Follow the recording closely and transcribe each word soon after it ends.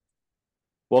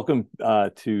Welcome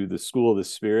to the School of the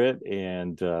Spirit,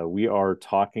 and we are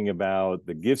talking about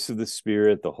the gifts of the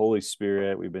Spirit, the Holy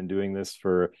Spirit. We've been doing this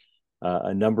for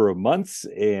a number of months,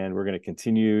 and we're going to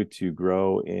continue to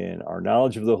grow in our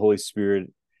knowledge of the Holy Spirit,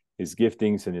 His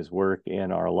giftings, and His work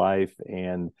in our life.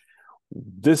 And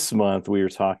this month, we are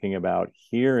talking about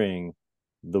hearing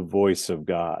the voice of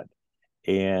God.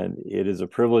 And it is a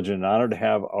privilege and an honor to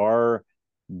have our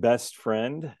best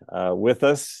friend with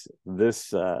us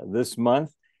this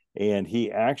month. And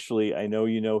he actually, I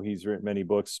know he's written many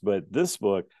books, but this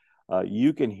book,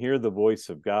 You Can Hear the Voice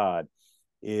of God,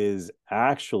 is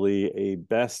actually a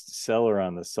bestseller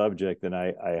on the subject. And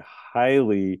I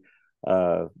highly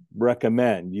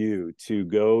recommend you to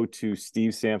go to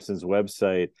Steve Sampson's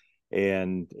website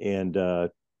and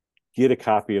get a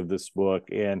copy of this book.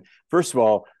 And first of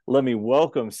all, let me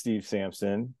welcome Steve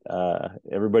Sampson.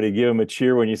 Everybody give him a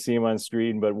cheer when you see him on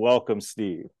screen, but welcome,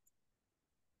 Steve.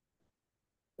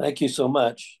 Thank you so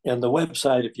much. And the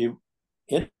website, if you're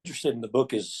interested in the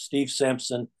book, is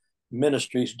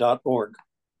stevesampsonministries.org.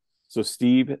 So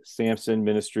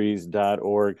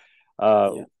stevesampsonministries.org.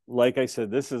 Yeah. Like I said,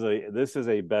 this is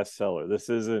a bestseller. This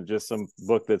isn't just some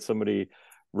book that somebody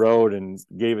wrote and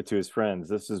gave it to his friends.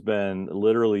 This has been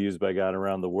literally used by God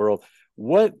around the world.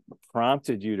 What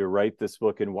prompted you to write this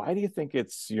book, and why do you think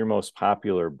it's your most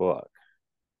popular book?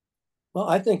 Well,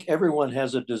 I think everyone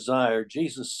has a desire.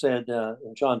 Jesus said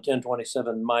in John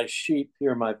 10:27, "My sheep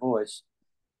hear my voice."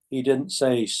 He didn't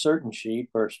say certain sheep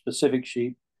or specific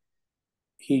sheep.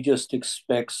 He just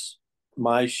expects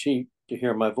my sheep to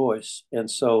hear my voice. And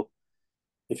so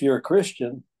if you're a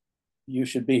Christian, you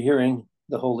should be hearing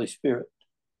the Holy Spirit.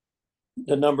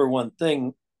 The number one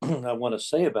thing I want to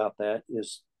say about that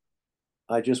is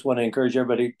I just want to encourage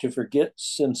everybody to forget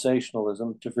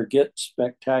sensationalism, to forget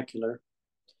spectacular,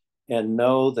 and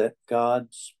know that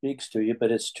God speaks to you,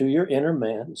 but it's to your inner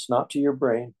man. It's not to your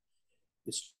brain,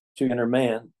 it's to your inner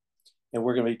man. And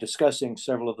we're going to be discussing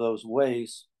several of those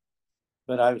ways.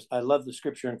 But I love the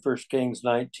scripture in 1 Kings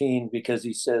 19 because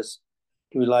he says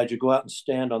to Elijah, "Go out and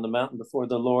stand on the mountain before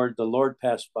the Lord." The Lord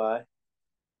passed by,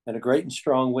 and a great and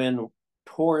strong wind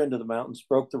tore into the mountains,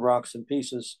 broke the rocks in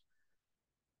pieces.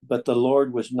 But the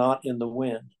Lord was not in the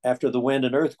wind. After the wind,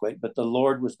 an earthquake, but the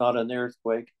Lord was not in the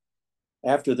earthquake.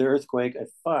 After the earthquake, a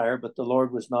fire, but the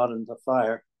Lord was not in the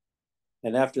fire.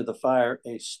 And after the fire,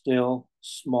 a still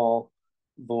small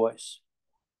voice.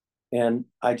 And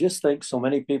I just think so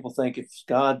many people think if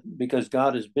God, because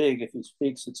God is big, if he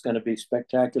speaks, it's going to be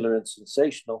spectacular and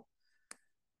sensational.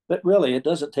 But really, it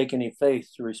doesn't take any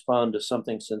faith to respond to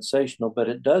something sensational, but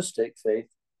it does take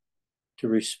faith to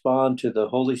respond to the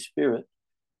Holy Spirit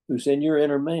who's in your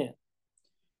inner man.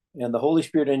 And the Holy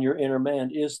Spirit in your inner man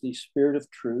is the Spirit of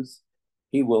truth.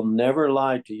 He will never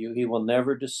lie to you. He will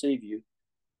never deceive you,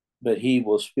 but he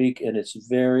will speak, and it's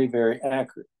very, very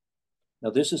accurate.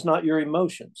 Now, this is not your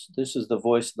emotions. This is the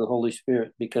voice of the Holy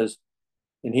Spirit, because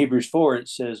in Hebrews 4, it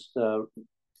says that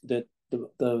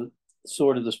the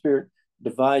sword of the Spirit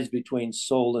divides between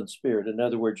soul and spirit. In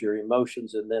other words, your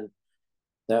emotions and then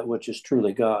that which is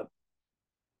truly God.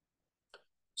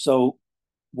 So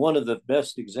one of the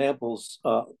best examples,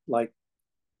 like,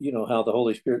 how the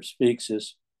Holy Spirit speaks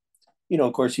is,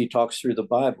 of course, he talks through the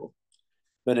Bible.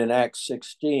 But in Acts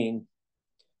 16,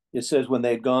 it says when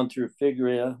they had gone through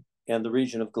Phrygia and the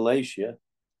region of Galatia,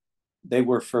 they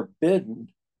were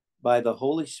forbidden by the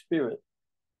Holy Spirit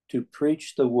to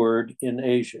preach the word in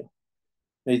Asia.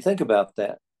 Now you think about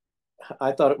that.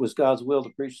 I thought it was God's will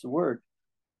to preach the word.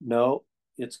 No,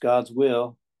 it's God's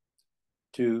will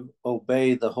to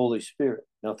obey the Holy Spirit.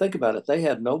 Now think about it. They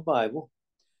had no Bible.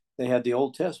 They had the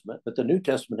Old Testament, but the New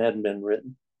Testament hadn't been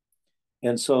written.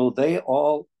 And so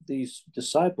these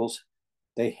disciples,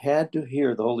 they had to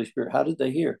hear the Holy Spirit. How did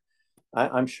they hear?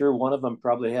 I'm sure one of them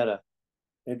probably had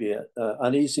maybe an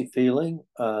uneasy feeling,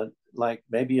 like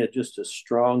maybe just a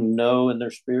strong no in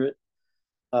their spirit.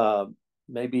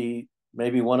 Maybe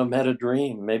one of them had a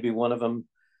dream. Maybe one of them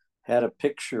had a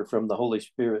picture from the Holy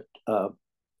Spirit.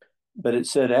 But it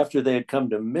said after they had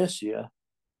come to Mysia,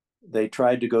 they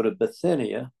tried to go to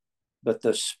Bithynia, but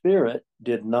the Spirit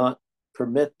did not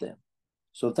permit them.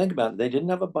 So think about it. They didn't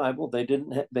have a Bible. They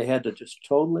had to just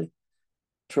totally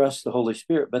trust the Holy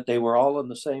Spirit, but they were all on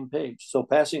the same page. So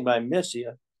passing by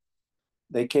Mysia,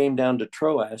 they came down to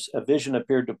Troas. A vision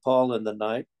appeared to Paul in the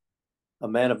night. A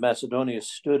man of Macedonia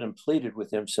stood and pleaded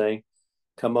with him, saying,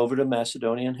 "Come over to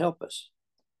Macedonia and help us."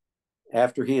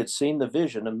 After he had seen the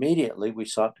vision, immediately we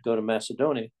sought to go to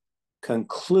Macedonia,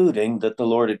 concluding that the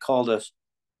Lord had called us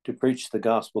to preach the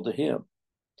gospel to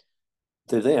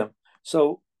them.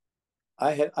 So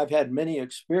I've had many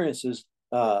experiences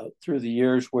through the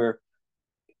years where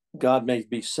God may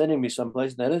be sending me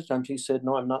someplace, and at other times he said,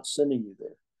 no, I'm not sending you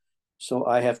there. So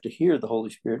I have to hear the Holy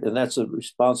Spirit, and that's a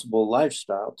responsible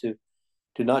lifestyle to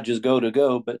not just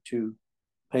go, but to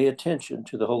pay attention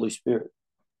to the Holy Spirit.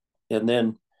 And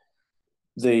then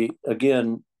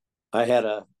again, I had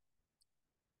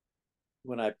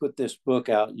when I put this book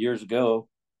out years ago,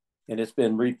 and it's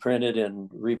been reprinted and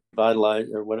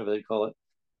revitalized or whatever they call it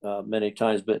many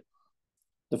times. But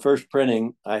the first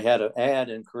printing, I had an ad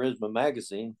in Charisma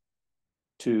magazine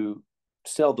to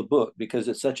sell the book because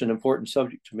it's such an important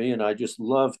subject to me, and I just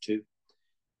love to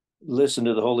listen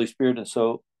to the Holy Spirit. And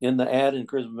so in the ad in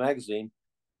Charisma magazine,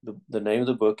 the name of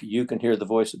the book, You Can Hear the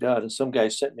Voice of God. And some guy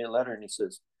sent me a letter and he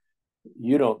says,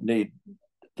 you don't need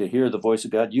to hear the voice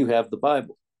of God. You have the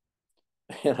Bible.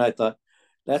 And I thought,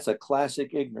 that's a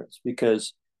classic ignorance,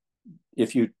 because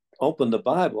if you open the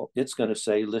Bible, it's going to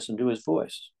say, listen to his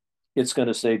voice. It's going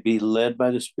to say, be led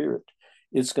by the Spirit.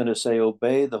 It's going to say,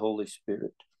 obey the Holy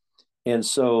Spirit. And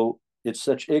so it's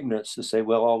such ignorance to say,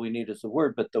 well, all we need is the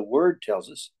word. But the word tells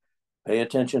us, pay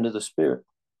attention to the Spirit.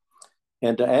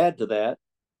 And to add to that,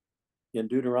 in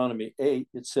Deuteronomy 8,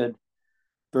 it said,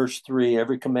 verse 3,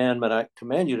 every commandment I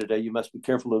command you today, you must be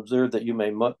careful to observe, that you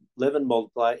may live and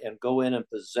multiply and go in and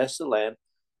possess the land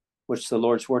which the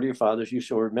Lord swore to your fathers. You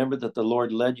shall remember that the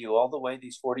Lord led you all the way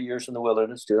these 40 years in the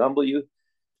wilderness to humble you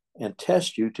and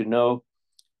test you, to know,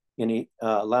 and he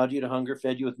allowed you to hunger,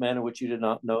 fed you with manna which you did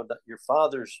not know, that your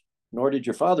fathers, nor did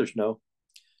your fathers know,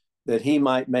 that he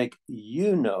might make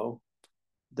you know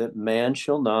that man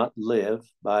shall not live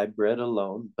by bread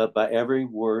alone, but by every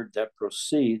word that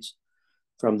proceeds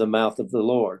from the mouth of the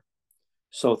Lord.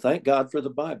 So thank God for the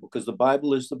Bible, because the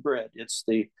Bible is the bread. It's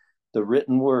the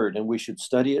written word, and we should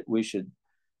study it. We should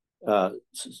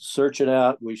search it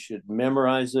out. We should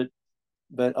memorize it.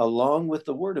 But along with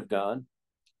the word of God,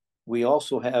 we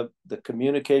also have the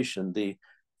communication, the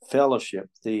fellowship,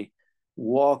 the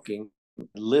walking,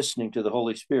 listening to the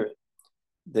Holy Spirit,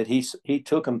 that he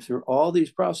took them through all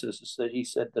these processes, that he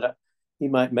said that he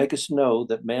might make us know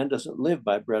that man doesn't live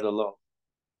by bread alone,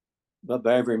 but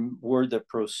by every word that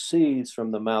proceeds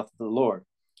from the mouth of the Lord.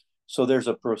 So there's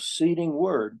a proceeding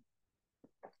word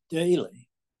daily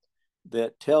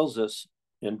that tells us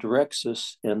and directs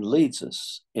us and leads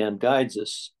us and guides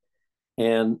us.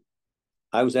 And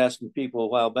I was asking people a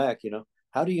while back,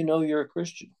 how do you know you're a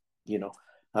Christian?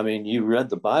 I mean, you read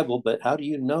the Bible, but how do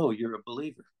you know you're a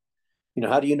believer?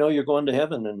 How do you know you're going to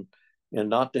heaven and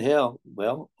not to hell?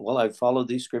 Well, I followed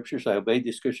these scriptures. I obeyed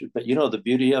these scriptures. But the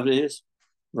beauty of it is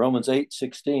Romans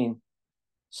 8:16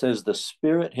 says, the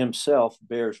Spirit himself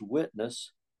bears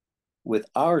witness with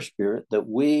our spirit that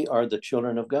we are the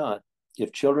children of God.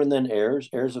 If children, then heirs,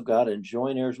 heirs of God, and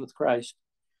joint heirs with Christ.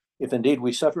 If indeed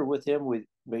we suffer with him, we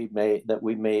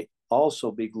may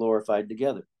also be glorified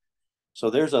together. So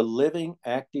there's a living,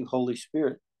 active Holy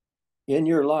Spirit in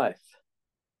your life.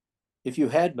 If you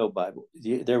had no Bible,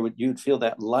 you'd feel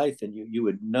that life in you. You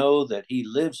would know that he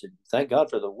lives in you. Thank God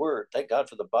for the word. Thank God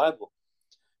for the Bible.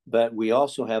 But we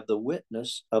also have the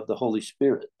witness of the Holy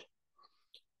Spirit.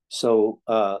 So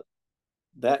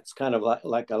that's kind of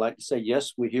like I like to say,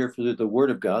 yes, we hear through the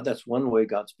word of God. That's one way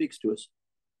God speaks to us.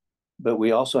 But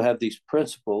we also have these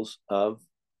principles of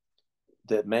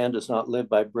that man does not live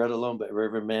by bread alone, but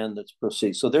every man that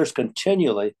proceeds. So there's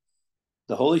continually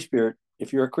the Holy Spirit.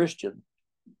 If you're a Christian,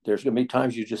 there's going to be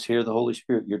times you just hear the Holy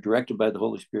Spirit. You're directed by the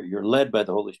Holy Spirit. You're led by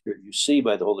the Holy Spirit. You see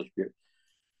by the Holy Spirit.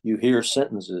 You hear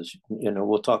sentences.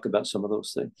 We'll talk about some of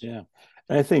those things. Yeah.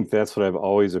 And I think that's what I've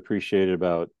always appreciated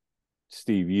about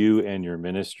Steve, you and your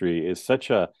ministry is such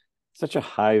a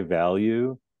high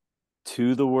value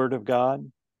to the word of God,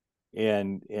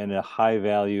 and a high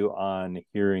value on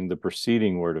hearing the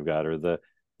preceding word of God, or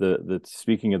the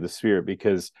speaking of the Spirit,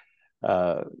 because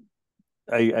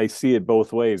I see it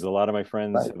both ways. A lot of my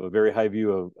friends have a very high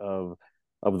view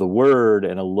of the word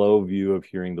and a low view of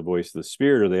hearing the voice of the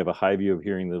Spirit, or they have a high view of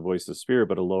hearing the voice of the Spirit,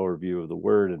 but a lower view of the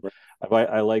word. And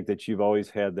I like that you've always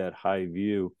had that high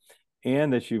view,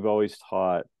 and that you've always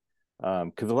taught,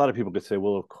 because a lot of people could say,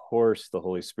 well, of course the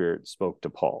Holy Spirit spoke to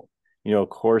Paul. Of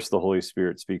course the Holy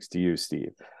Spirit speaks to you,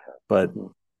 Steve. But,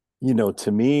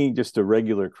 to me, just a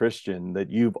regular Christian,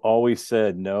 that you've always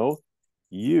said, no,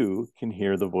 you can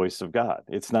hear the voice of God.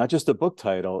 It's not just a book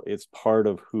title, it's part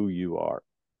of who you are.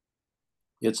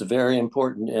 It's very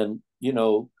important. And,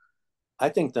 I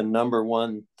think the number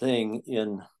one thing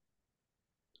in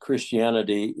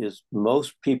Christianity is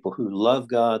most people who love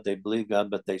God, they believe God,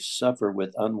 but they suffer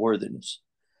with unworthiness.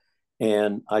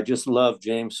 And I just love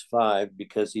James 5,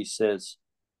 because he says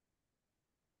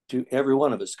to every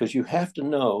one of us, because you have to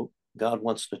know God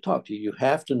wants to talk to you. You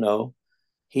have to know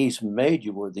He's made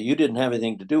you worthy. You didn't have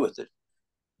anything to do with it,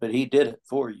 but he did it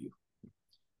for you.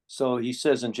 So he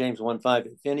says in James 1:5,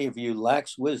 if any of you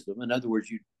lacks wisdom, in other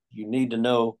words, you need to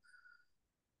know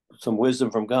some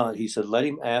wisdom from God. He said, let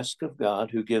him ask of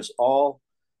God, who gives all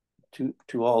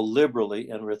to all liberally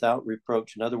and without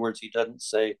reproach. In other words, he doesn't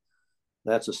say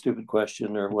that's a stupid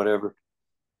question or whatever.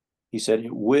 He said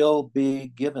it will be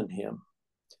given him,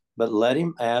 but let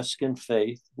him ask in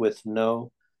faith with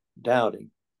no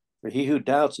doubting. For he who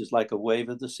doubts is like a wave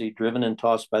of the sea, driven and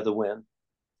tossed by the wind.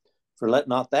 For let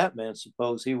not that man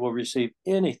suppose he will receive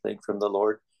anything from the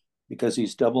Lord, because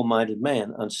he's double-minded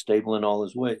man, unstable in all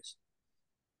his ways.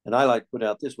 And I like to put it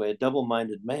out this way: a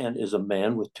double-minded man is a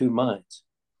man with two minds.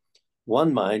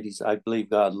 One mind, I believe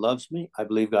God loves me. I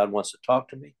believe God wants to talk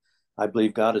to me. I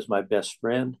believe God is my best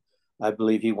friend. I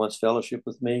believe he wants fellowship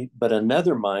with me. But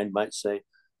another mind might say,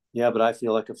 yeah, but I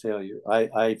feel like a failure.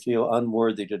 I feel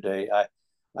unworthy today.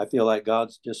 I feel like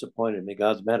God's disappointed me.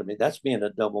 God's mad at me. That's being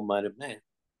a double-minded man.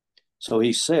 So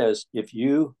he says, if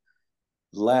you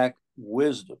lack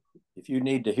wisdom, if you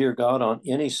need to hear God on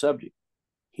any subject,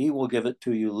 he will give it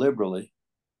to you liberally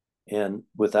and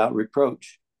without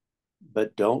reproach.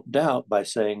 But don't doubt by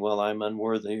saying, well, I'm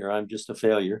unworthy or I'm just a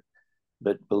failure,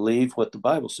 but believe what the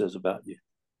Bible says about you.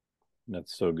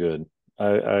 That's so good.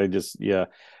 I just, yeah.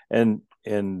 And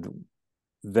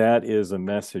that is a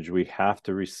message we have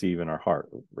to receive in our heart,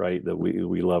 right? That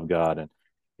we love God.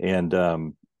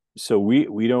 And so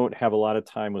we don't have a lot of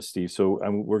time with Steve. So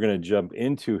we're going to jump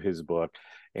into his book.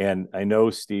 And I know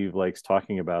Steve likes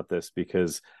talking about this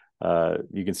because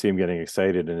you can see him getting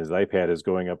excited and his iPad is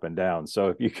going up and down. So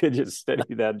if you could just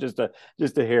steady that just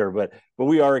a hair, but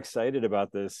we are excited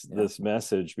about this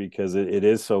message because it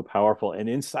is so powerful. And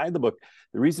inside the book,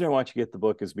 the reason I want you to get the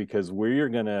book is because we're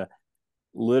going to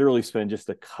literally spend just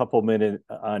a couple minutes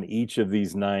on each of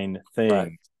these 9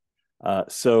 things.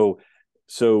 Right. So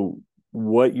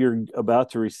what you're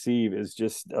about to receive is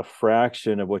just a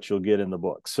fraction of what you'll get in the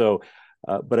book. So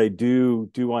but I do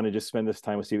want to just spend this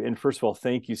time with Steve. And first of all,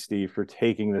 thank you, Steve, for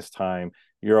taking this time.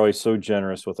 You're always so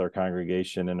generous with our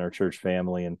congregation and our church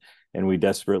family, and we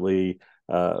desperately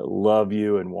love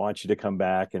you and want you to come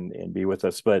back and be with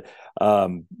us. But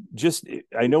just,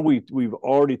 I know we've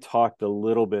already talked a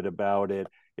little bit about it.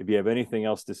 If you have anything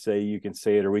else to say, you can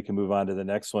say it, or we can move on to the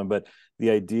next one. But the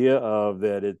idea of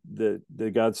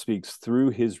that God speaks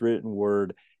through his written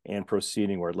word and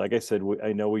proceeding word. Like I said,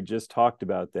 I know we just talked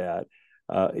about that.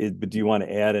 But do you want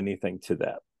to add anything to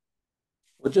that?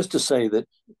 Well, just to say that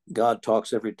God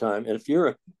talks every time. And if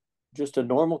you're just a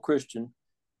normal Christian,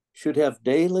 should have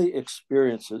daily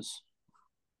experiences.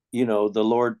 The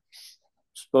Lord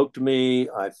spoke to me.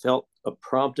 I felt a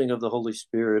prompting of the Holy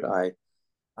Spirit.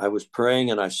 I was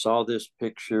praying and I saw this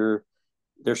picture.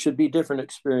 There should be different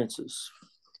experiences.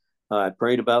 I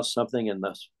prayed about something and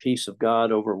the peace of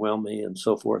God overwhelmed me and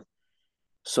so forth.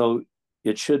 So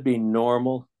it should be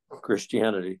normal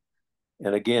Christianity.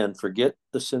 And again, forget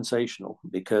the sensational,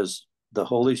 because the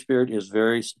Holy Spirit is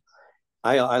very,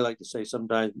 I like to say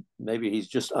sometimes maybe he's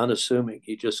just unassuming.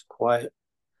 He's just quiet.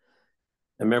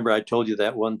 I remember I told you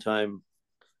that one time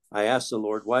I asked the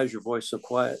Lord, why is your voice so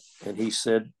quiet? And he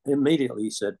said,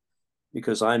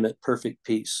 because I'm at perfect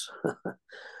peace.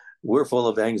 We're full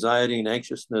of anxiety and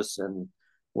anxiousness and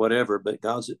whatever, but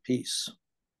God's at peace.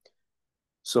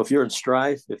 So if you're in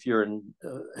strife, if you're in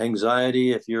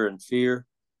anxiety, if you're in fear,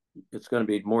 it's going to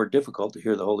be more difficult to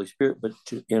hear the Holy Spirit, but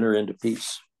to enter into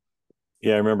peace.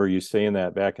 Yeah, I remember you saying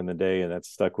that back in the day, and that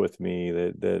stuck with me,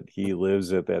 that he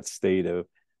lives at that state of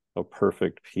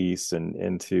perfect peace,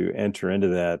 and to enter into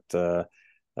that,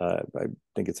 I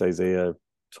think it's Isaiah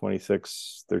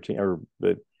 26:13,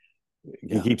 but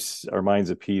he keeps our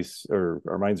minds at peace, or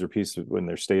our minds are peace when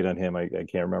they're stayed on him. I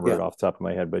can't remember it off the top of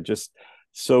my head, but just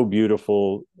so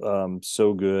beautiful,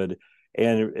 so good.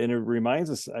 And it reminds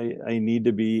us, I need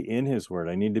to be in his word.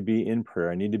 I need to be in prayer.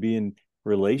 I need to be in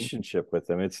relationship with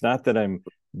him. It's not that I'm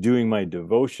doing my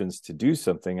devotions to do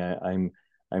something.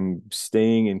 I'm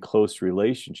staying in close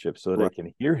relationship so that I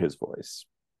can hear his voice.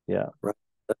 Yeah. Right.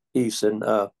 Peace. And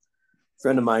a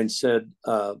friend of mine said,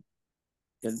 an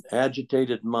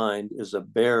agitated mind is a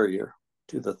barrier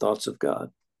to the thoughts of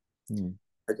God.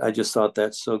 I just thought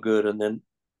that's so good. And then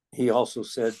he also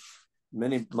said,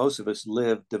 most of us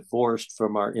live divorced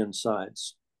from our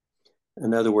insides.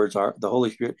 In other words, the Holy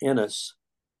Spirit in us,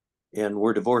 and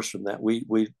we're divorced from that. We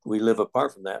live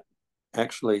apart from that.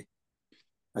 Actually,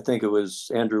 I think it was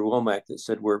Andrew Womack that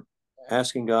said we're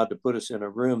asking God to put us in a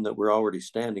room that we're already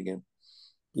standing in.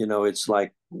 It's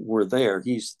like we're there.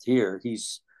 He's here.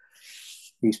 He's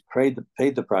paid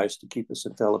the price to keep us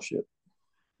in fellowship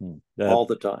all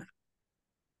the time.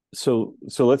 So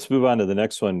let's move on to the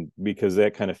next one, because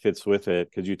that kind of fits with it,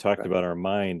 because you talked about our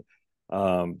mind,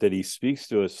 that he speaks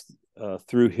to us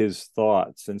through his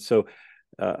thoughts. And so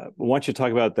I want you to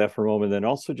talk about that for a moment. Then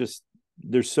also, just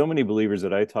there's so many believers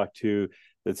that I talk to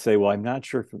that say, well, I'm not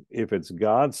sure if it's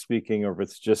God speaking or if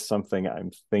it's just something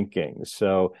I'm thinking.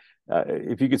 So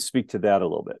if you could speak to that a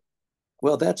little bit.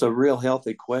 Well, that's a real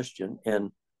healthy question.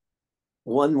 And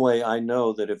one way I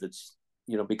know that if it's,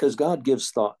 because God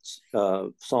gives thoughts.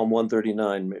 Psalm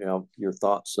 139, your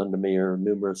thoughts unto me are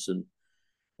numerous.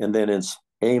 And then in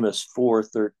Amos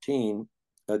 4:13,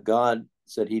 God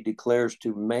said he declares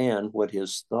to man what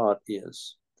his thought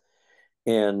is.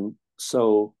 And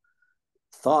so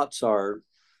thoughts are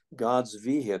God's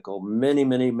vehicle many,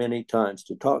 many, many times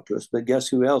to talk to us. But guess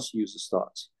who else uses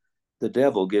thoughts? The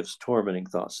devil gives tormenting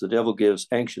thoughts. The devil gives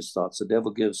anxious thoughts. The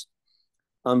devil gives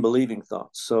unbelieving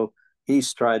thoughts. So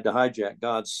he's tried to hijack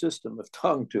God's system of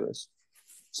talking to us.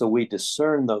 So we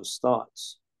discern those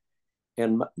thoughts.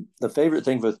 And the favorite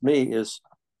thing with me is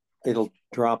it'll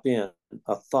drop in.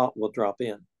 A thought will drop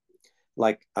in.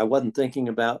 Like I wasn't thinking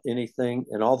about anything,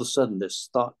 and all of a sudden this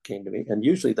thought came to me. And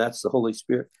usually that's the Holy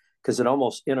Spirit, because it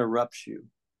almost interrupts you.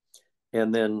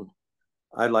 And then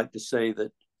I like to say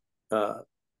that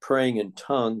praying in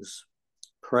tongues,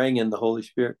 praying in the Holy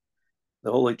Spirit,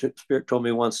 the Holy Spirit told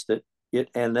me once that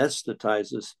it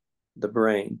anesthetizes the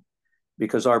brain,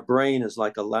 because our brain is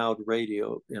like a loud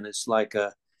radio, and it's like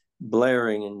a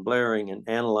blaring and blaring and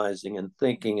analyzing and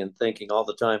thinking all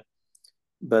the time.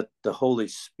 But the Holy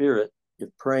Spirit, if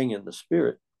praying in the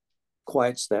Spirit,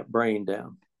 quiets that brain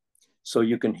down so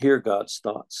you can hear God's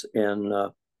thoughts. And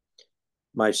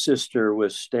my sister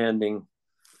was standing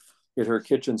at her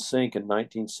kitchen sink in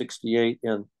 1968,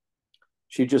 and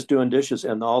she just doing dishes,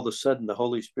 and all of a sudden the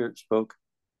Holy Spirit spoke,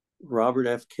 Robert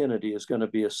F. Kennedy is going to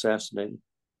be assassinated.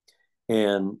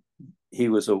 And he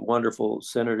was a wonderful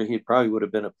senator. He probably would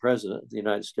have been a president of the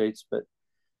United States, but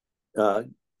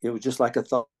it was just like a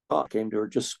thought came to her,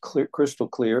 just clear, crystal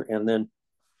clear. And then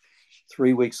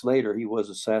 3 weeks later, he was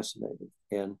assassinated.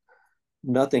 And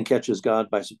nothing catches God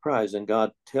by surprise. And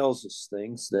God tells us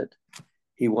things that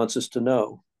he wants us to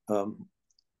know.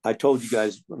 I told you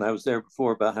guys when I was there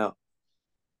before about how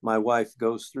my wife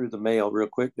goes through the mail real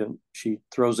quick and she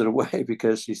throws it away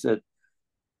because she said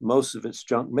most of it's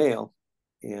junk mail.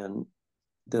 And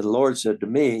the Lord said to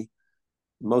me,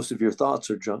 most of your thoughts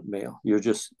are junk mail.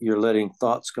 You're letting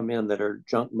thoughts come in that are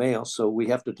junk mail. So we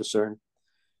have to discern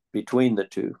between the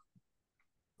two.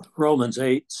 Romans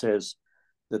 8 says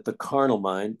that the carnal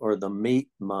mind, or the meat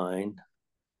mind,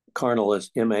 carnal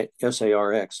is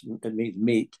M-A-S-A-R-X, it means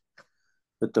meat,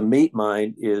 but the meat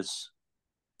mind is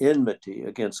enmity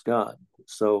against God.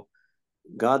 So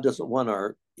God doesn't want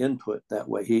our input that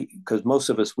way. Because most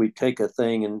of us, we take a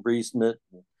thing and reason it,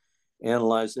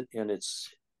 analyze it, and it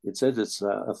says it's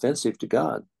offensive to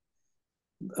God.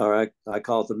 Or I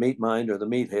call it the meat mind or the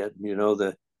meathead,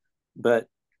 but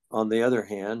on the other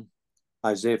hand,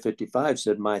 Isaiah 55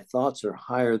 said, my thoughts are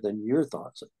higher than your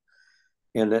thoughts.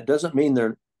 And that doesn't mean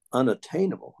they're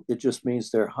unattainable. It just means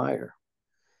they're higher.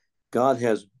 God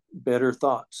has better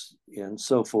thoughts and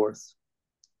so forth.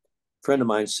 A friend of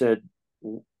mine said,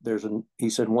 he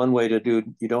said, one way to do,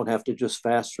 you don't have to just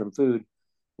fast from food.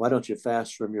 Why don't you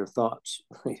fast from your thoughts,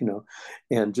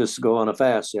 and just go on a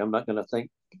fast? Say, I'm not going to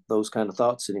think those kind of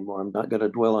thoughts anymore. I'm not going to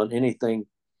dwell on anything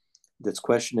that's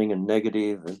questioning and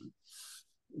negative and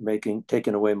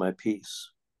taking away my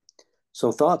peace.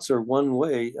 So thoughts are one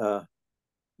way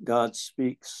God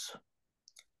speaks.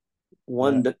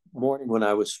 One morning when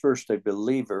I was first a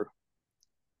believer,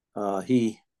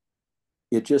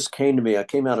 it just came to me. I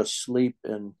came out of sleep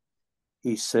and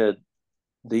he said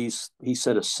a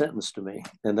sentence to me,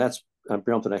 and I'm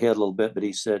jumping ahead a little bit, but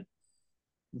he said,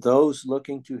 those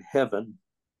looking to heaven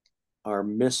are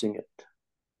missing it.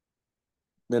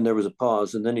 Then there was a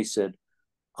pause, and then he said,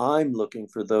 I'm looking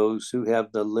for those who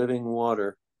have the living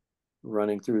water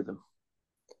running through them.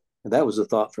 And that was a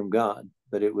thought from God,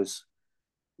 but it was.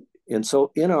 And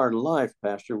so in our life,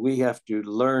 Pastor, we have to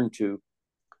learn to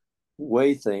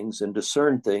weigh things and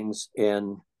discern things.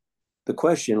 And the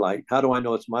question, like, how do I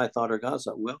know it's my thought or God's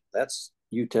thought? Well,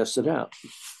 you test it out.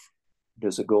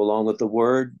 Does it go along with the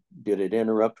word? Did it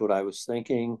interrupt what I was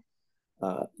thinking?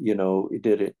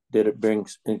 Did it bring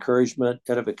encouragement,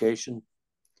 edification?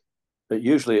 But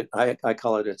usually I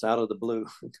call it's out of the blue.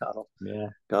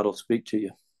 God will speak to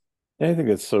you. I think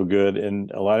that's so good.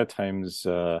 And a lot of times,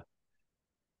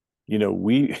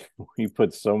 we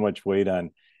put so much weight on,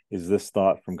 is this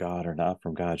thought from God or not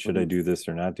from God? Should I do this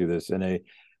or not do this? And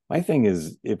my thing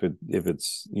is, if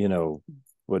it's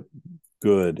what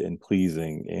good and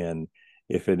pleasing, and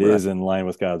if it Right. is in line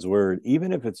with God's word,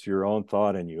 even if it's your own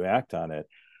thought and you act on it,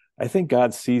 I think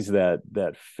God sees that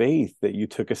faith, that you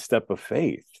took a step of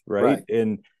faith, right?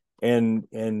 Right.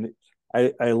 And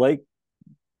I like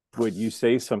what you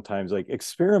say sometimes, like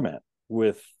experiment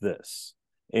with this,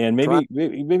 and Try.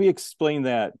 maybe explain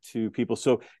that to people.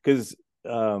 So because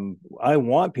I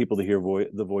want people to hear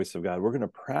the voice of God. We're going to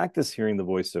practice hearing the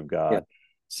voice of Yeah. God.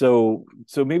 So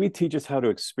maybe teach us how to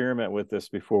experiment with this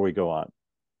before we go on.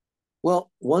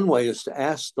 Well, one way is to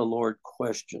ask the Lord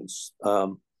questions.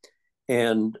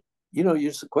 And,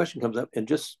 just the question comes up and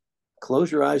just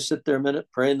close your eyes, sit there a minute,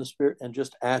 pray in the Spirit, and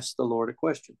just ask the Lord a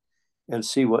question and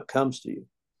see what comes to you.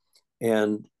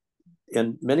 And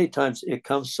many times it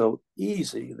comes so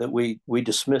easy that we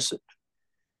dismiss it.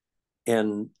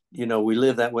 And, we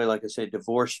live that way, like I say,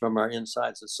 divorced from our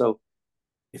insides. And so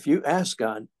if you ask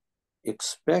God,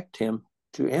 expect Him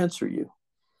to answer you.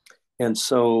 And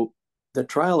so the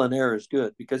trial and error is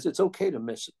good because it's okay to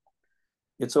miss it.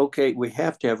 It's okay. We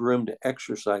have to have room to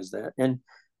exercise that.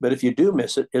 But if you do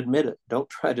miss it, admit it. Don't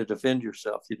try to defend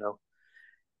yourself.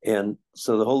 And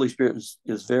so the Holy Spirit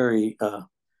is very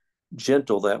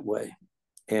gentle that way.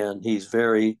 And he's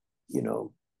very,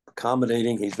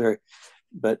 accommodating.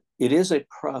 But it is a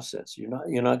process. You're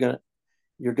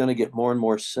going to get more and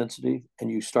more sensitive, and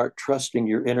you start trusting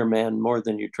your inner man more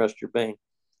than you trust your brain.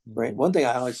 Right. Mm-hmm. One thing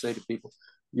I always say to people,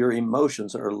 your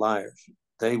emotions are liars.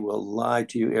 They will lie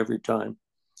to you every time.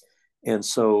 And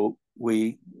so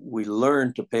we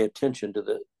learn to pay attention to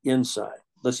the inside.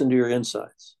 Listen to your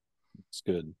insides. It's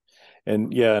good.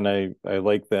 And yeah, and I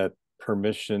like that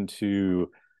permission to,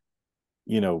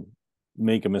 you know,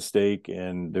 make a mistake,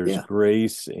 and there's Yeah.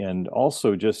 grace, and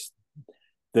also just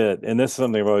that, and that's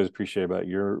something I've always appreciated about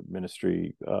your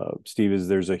ministry, Steve, is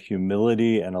there's a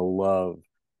humility and a love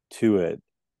to it,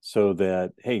 so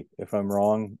that, hey, if I'm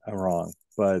wrong, I'm wrong,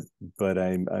 but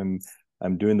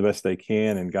I'm doing the best I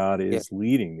can, and God Yeah. is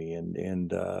leading me,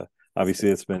 and obviously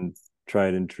it's been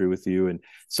tried and true with you. And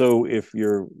so if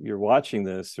you're watching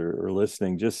this, or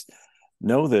listening, just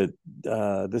know that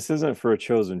this isn't for a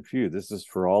chosen few. This is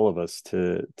for all of us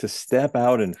to step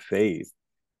out in faith,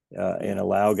 Yeah. and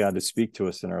allow God to speak to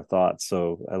us in our thoughts.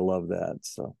 So I love that.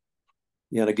 So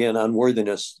Yeah. And again,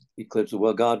 unworthiness eclipses,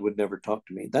 well, God would never talk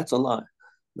to me. That's a lie.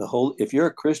 If you're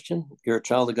a Christian, you're a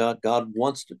child of God, God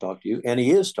wants to talk to you, and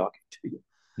He is talking to you.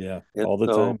 yeah, And all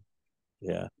the so, time.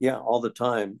 Yeah. yeah, all the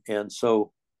time. And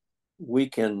so we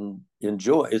can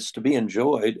enjoy, it's to be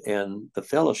enjoyed, and the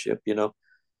fellowship.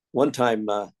 One time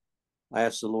I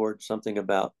asked the Lord something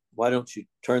about, why don't you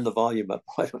turn the volume up?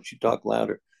 Why don't you talk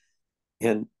louder?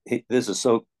 And this is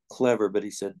so clever, but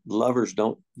he said, lovers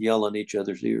don't yell in each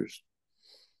other's ears.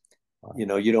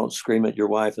 Wow. You don't scream at your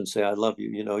wife and say, I love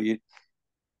you,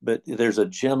 but there's a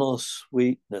gentle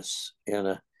sweetness and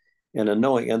a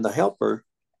knowing. And the helper,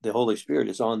 the Holy Spirit,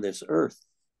 is on this earth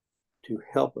to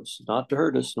help us, not to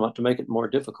hurt us, not to make it more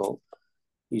difficult.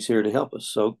 He's here to help us.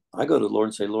 So I go to the Lord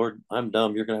and say, Lord, I'm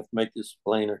dumb. You're going to have to make this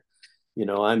plainer.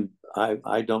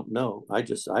 I don't know. I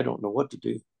don't know what to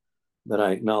do, but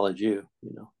I acknowledge you.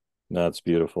 No, it's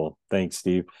beautiful. Thanks,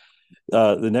 Steve.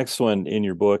 The next one in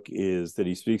your book is that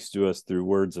he speaks to us through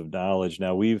words of knowledge.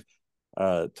 Now, we've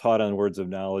taught on words of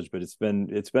knowledge, but it's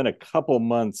been a couple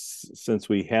months since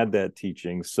we had that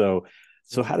teaching. So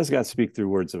how does God speak through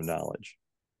words of knowledge?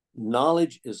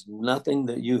 Knowledge is nothing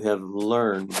that you have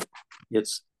learned.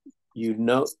 It's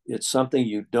it's something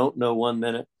you don't know 1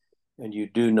 minute and you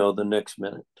do know the next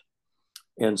minute.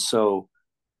 And so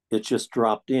it's just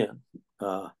dropped in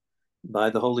by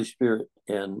the Holy Spirit.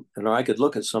 And I could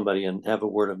look at somebody and have a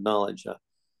word of knowledge.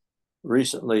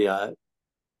 Recently,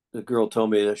 the girl told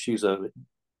me that she's a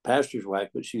pastor's wife,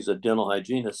 but she's a dental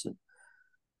hygienist. And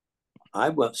I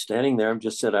was standing there and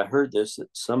just said, I heard this, that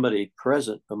somebody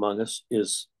present among us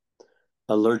is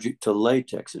allergic to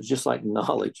latex. It's just like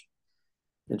knowledge.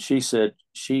 And she said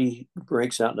she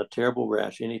breaks out in a terrible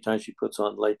rash anytime she puts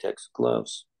on latex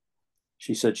gloves.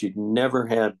 She said she'd never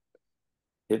had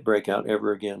it break out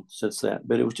ever again since that.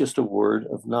 But it was just a word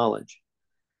of knowledge.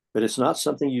 But it's not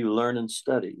something you learn and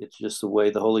study. It's just the way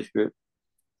the Holy Spirit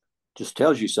just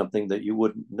tells you something that you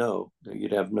wouldn't know, that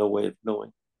you'd have no way of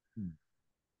knowing.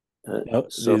 Now,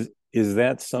 So is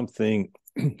that something,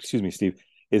 excuse me, Steve,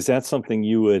 is that something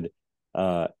you would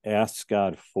ask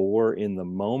God for in the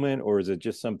moment, or is it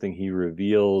just something he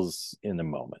reveals in the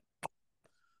moment?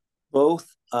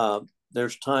 both,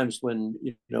 there's times when,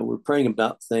 we're praying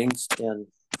about things and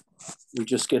we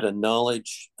just get a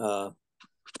knowledge about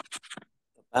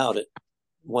it.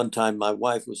 One time my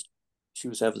wife she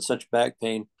was having such back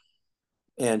pain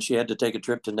and she had to take a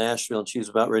trip to Nashville and she was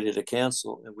about ready to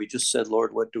cancel. And we just said,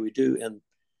 Lord, what do we do?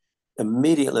 And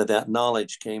immediately that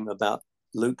knowledge came about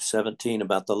Luke 17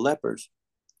 about the lepers.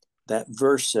 That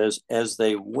verse says, as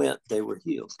they went, they were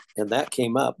healed. And that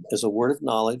came up as a word of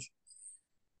knowledge.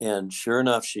 And sure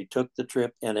enough, she took the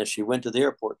trip. And as she went to the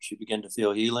airport, she began to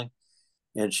feel healing.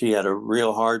 And she had a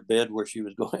real hard bed where she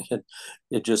was going. And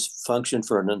it just functioned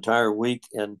for an entire week.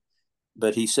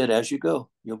 But he said, as you go,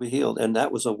 you'll be healed. And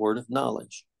that was a word of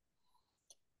knowledge.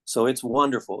 So it's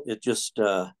wonderful. It's just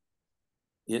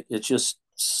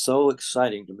so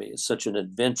exciting to me. It's such an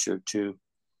adventure to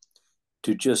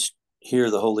just hear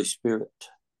the Holy Spirit.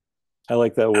 I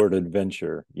like that word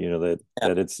adventure, that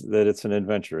it's an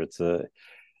adventure. It's a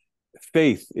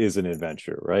faith is an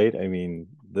adventure, right? I mean,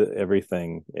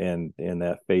 everything and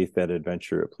that faith, that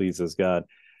adventure, it pleases God.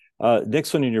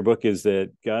 Next one in your book is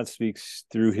that God speaks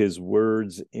through his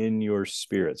words in your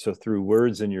spirit. So through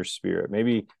words in your spirit,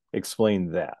 maybe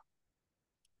explain that.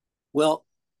 Well,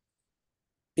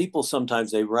 people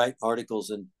sometimes they write articles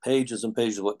and pages of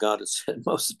what God has said.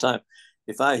 Most of the time,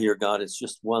 if I hear God, it's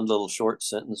just one little short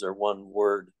sentence or one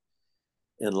word.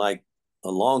 And like a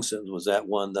long sentence was that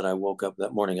one that I woke up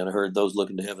that morning and I heard, those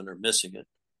looking to heaven are missing it.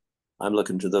 I'm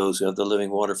looking to those who have the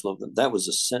living water flow. That was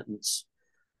a sentence.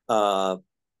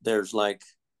 There's like,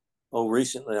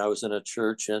 recently I was in a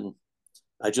church and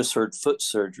I just heard foot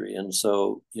surgery. And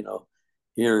so,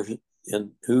 here,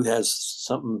 and who has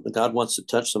something, God wants to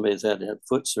touch somebody that's had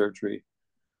foot surgery.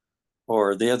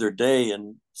 Or the other day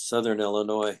in Southern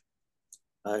Illinois,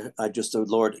 the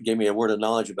Lord gave me a word of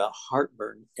knowledge about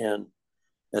heartburn. And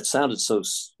that sounded so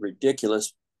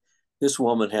ridiculous. This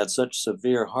woman had such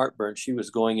severe heartburn. She was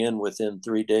going in within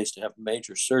 3 days to have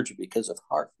major surgery because of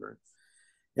heartburn.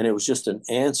 And it was just an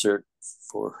answer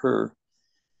for her.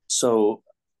 So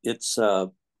it's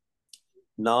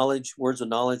knowledge, words of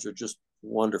knowledge are just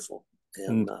wonderful.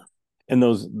 And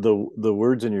those, the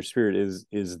words in your spirit,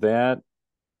 is that,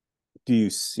 do you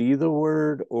see the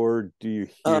word or do you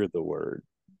hear the word?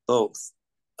 Both.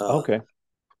 Okay.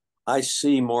 I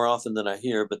see more often than I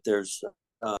hear, but there's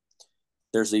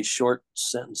these short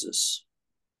sentences.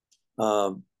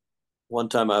 One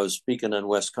time I was speaking in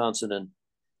Wisconsin and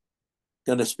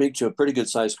going to speak to a pretty good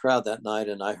sized crowd that night,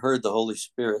 and I heard the Holy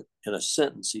Spirit in a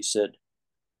sentence. He said,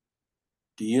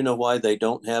 "Do you know why they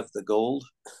don't have the gold?"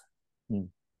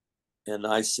 And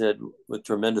I said, with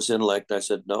tremendous intellect, I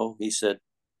said, "No." He said,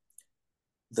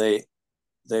 they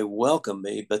welcome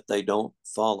me, but they don't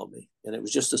follow me. And it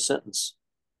was just a sentence.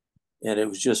 And it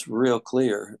was just real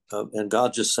clear. And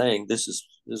God just saying, this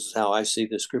is how I see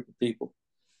this group of people.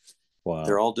 Wow.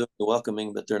 They're all doing the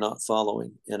welcoming, but they're not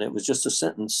following. And it was just a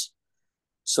sentence.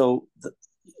 So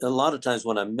a lot of times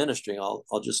when I'm ministering,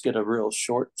 I'll just get a real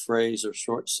short phrase or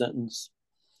short sentence.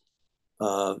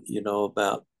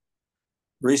 About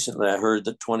recently I heard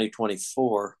that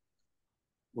 2024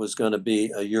 was going to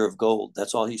be a year of gold.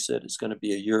 That's all he said. It's going to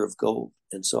be a year of gold.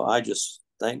 And so I just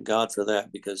thank God for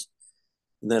that, because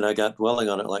then I got dwelling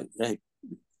on it like, hey,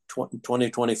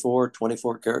 2024,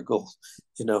 24 karat gold,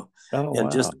 Oh, and wow.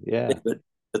 just, yeah.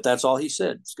 But that's all he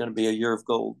said. It's going to be a year of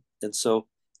gold. And so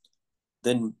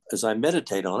then as I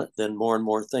meditate on it, then more and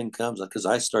more thing comes, because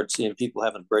I start seeing people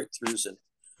having breakthroughs and,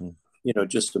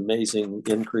 just amazing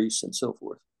increase and so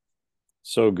forth.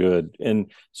 So good.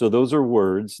 And so those are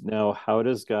words. Now, how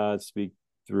does God speak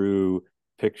through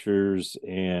pictures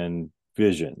and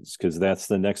visions? Because that's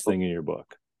the next thing in your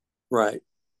book. Right.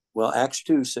 Well, Acts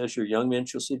 2 says your young men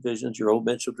shall see visions, your old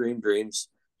men shall dream dreams,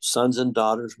 sons and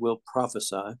daughters will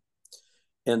prophesy.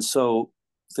 And so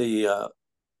the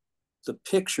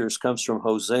pictures comes from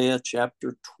Hosea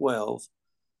chapter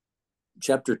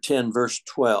 10, verse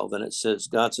 12. And it says,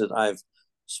 God said, I've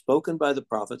spoken by the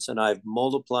prophets and I've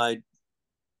multiplied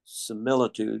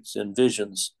similitudes and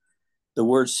visions. The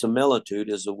word similitude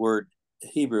is the word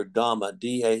Hebrew dama,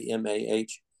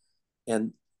 D-A-M-A-H,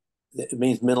 and it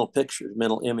means mental pictures,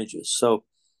 mental images. So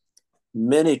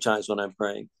many times when I'm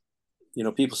praying,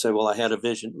 people say, well, I had a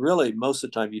vision. Really, most of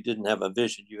the time you didn't have a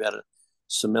vision. You had a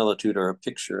similitude or a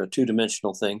picture, a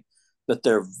two-dimensional thing, but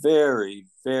they're very,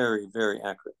 very, very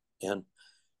accurate. And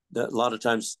a lot of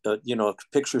times, a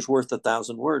picture's worth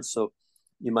 1,000 words. So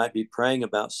you might be praying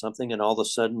about something and all of a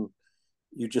sudden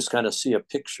you just kind of see a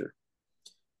picture.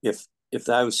 If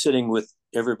I was sitting with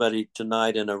everybody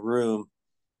tonight in a room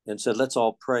and said, let's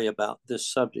all pray about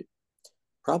this subject,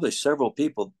 probably several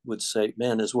people would say,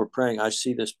 man, as we're praying, I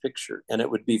see this picture. And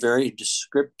it would be very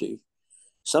descriptive.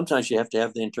 Sometimes you have to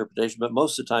have the interpretation, but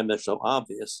most of the time they're so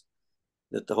obvious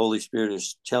that the Holy Spirit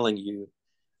is telling you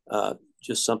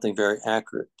just something very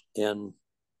accurate. And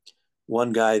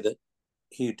one guy that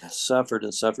he'd suffered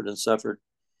and suffered and suffered,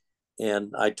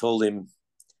 and I told him,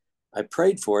 I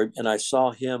prayed for him and I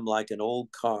saw him like an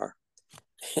old car.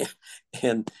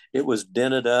 and it was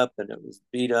dented up and it was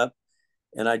beat up.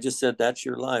 And I just said, that's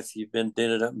your life. You've been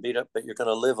dented up and beat up, but you're going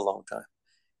to live a long time.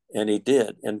 And he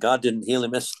did. And God didn't heal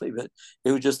him instantly, but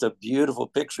it was just a beautiful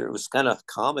picture. It was kind of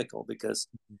comical because,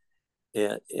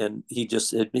 and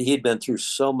he'd been through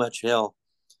so much hell,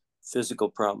 physical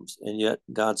problems. And yet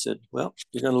God said, well,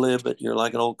 you're going to live, but you're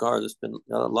like an old car that's been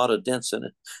got a lot of dents in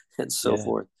it and so Yeah.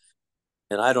 forth.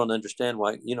 And I don't understand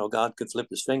why, God could flip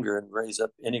his finger and raise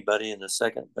up anybody in a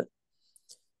second. But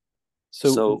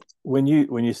So so, when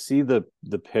you see the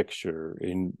picture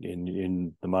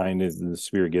in the mind as the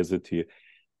spirit gives it to you,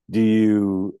 do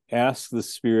you ask the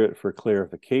spirit for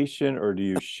clarification, or do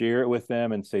you share it with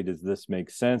them and say, does this make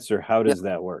sense, or how yeah, does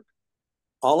that work?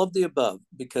 all of the above,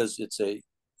 because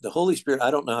the Holy Spirit.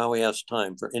 I don't know how he has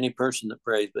time for any person that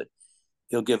prays, but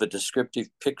he'll give a descriptive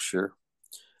picture.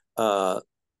 Uh,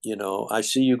 I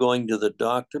see you going to the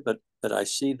doctor, but I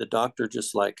see the doctor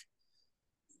just like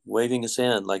waving his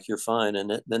hand like you're fine,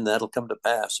 and then that'll come to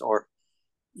pass. Or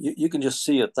you can just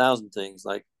see 1,000 things.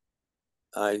 Like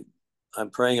I I'm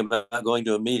praying about going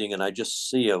to a meeting and I just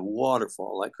see a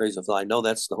waterfall like crazy. I know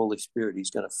that's the Holy Spirit. He's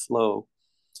going to flow.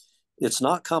 It's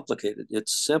not complicated.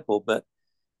 It's simple, but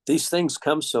these things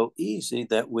come so easy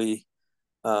that we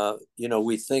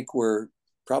think we're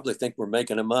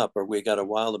making them up, or we got a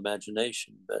wild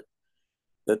imagination.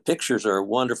 But pictures are a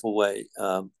wonderful way.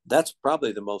 That's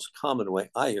probably the most common way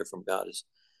I hear from God is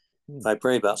Hmm. if I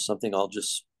pray about something, I'll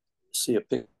just see a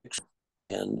picture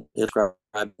and it's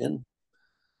in.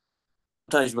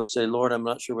 Sometimes you'll say, Lord, I'm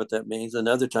not sure what that means. And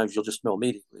other times you'll just know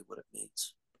immediately what it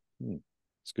means. Hmm.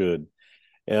 It's good.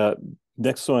 Uh,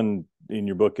 Next one in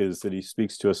your book is that he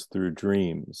speaks to us through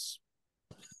dreams.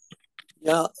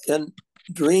 Yeah. And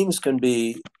dreams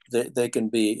they can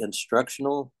be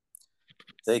instructional.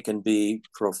 They can be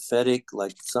prophetic,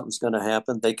 like something's going to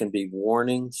happen. They can be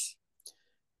warnings.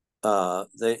 Or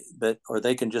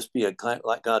they can just be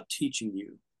like God teaching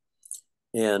you.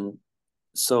 And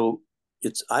so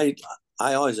I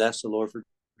always ask the Lord for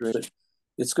dreams.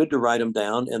 It's good to write them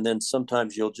down, and then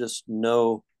sometimes you'll just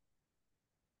know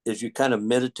as you kind of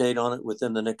meditate on it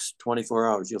within the next 24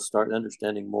 hours, you'll start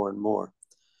understanding more and more.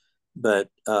 But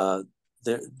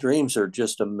their dreams are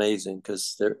just amazing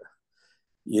because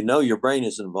your brain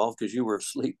is involved because you were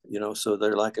asleep, so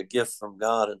they're like a gift from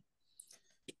God.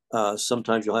 And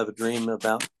sometimes you'll have a dream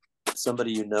about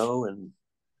somebody and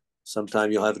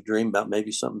sometimes you'll have a dream about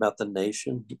maybe something about the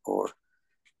nation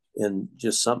and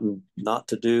just something not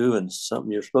to do and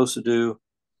something you're supposed to do.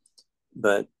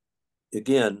 But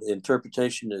again,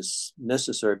 interpretation is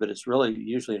necessary, but it's really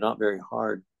usually not very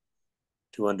hard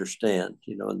to understand.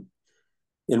 And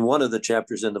in one of the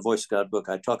chapters in the Voice of God book,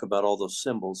 I talk about all those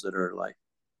symbols that are like,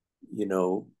 you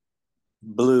know,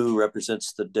 blue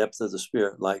represents the depth of the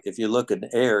spirit. Like if you look in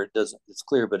air, it's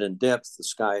clear, but in depth, the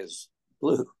sky is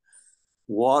blue.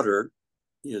 Water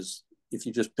is, if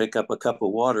you just pick up a cup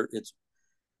of water, it's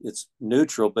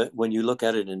neutral, but when you look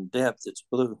at it in depth, it's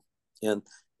blue. And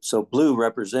so blue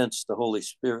represents the Holy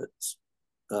Spirit's.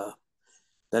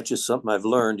 That's just something I've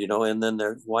learned, and then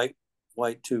there white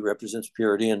too represents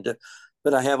purity.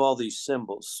 But I have all these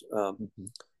symbols. Mhm.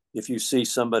 If you see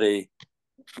somebody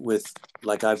with,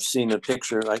 like I've seen a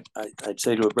picture, I'd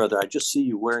say to a brother, I just see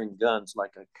you wearing guns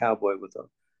like a cowboy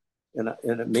and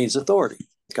it means authority.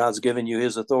 God's given you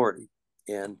his authority.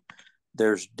 And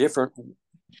there's different,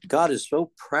 God is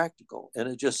so practical.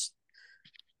 And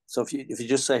so if you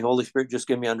just say, Holy Spirit, just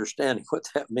give me understanding what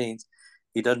that means,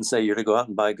 he doesn't say you're to go out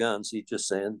and buy guns. He's just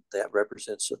saying that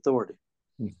represents authority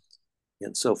Hmm.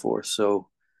 and so forth. So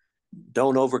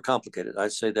don't overcomplicate it. I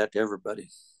say that to everybody.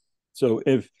 So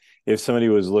if somebody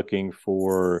was looking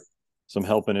for some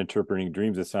help in interpreting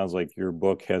dreams, it sounds like your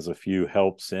book has a few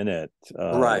helps in it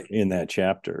Right. in that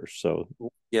chapter. So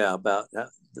Yeah. About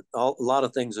a lot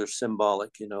of things are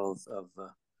symbolic, a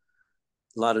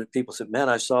lot of people said, man,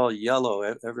 I saw yellow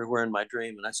everywhere in my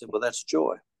dream. And I said, well, that's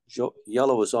joy.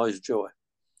 Yellow is always joy.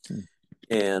 hmm.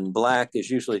 And black is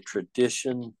usually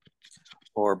tradition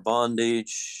or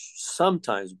bondage.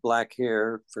 Sometimes black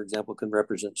hair, for example, can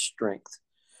represent strength.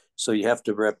 So you have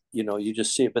to you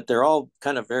just see it, but they're all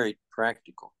kind of very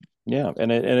practical. Yeah,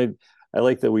 I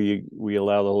like that we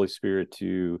allow the Holy Spirit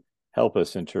to help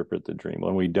us interpret the dream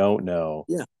when we don't know.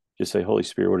 Yeah. Just say, Holy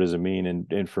Spirit, what does it mean?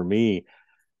 And for me,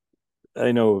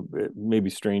 I know it may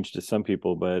be strange to some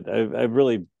people, but I've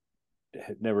really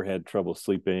never had trouble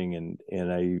sleeping,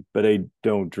 but I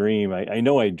don't dream. I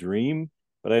know I dream,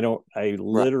 but I Right.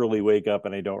 literally wake up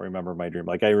and I don't remember my dream.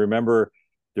 Like I remember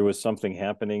there was something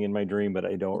happening in my dream, but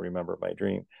I don't remember my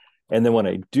dream. And then when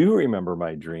I do remember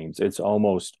my dreams, it's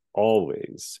almost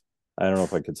always I don't know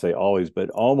if I could say always, but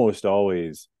almost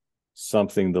always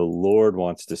something the Lord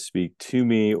wants to speak to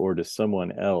me or to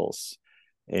someone else.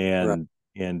 Right.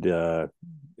 And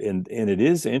and it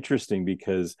is interesting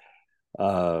because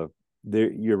uh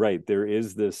there, you're right, there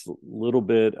is this little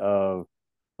bit of,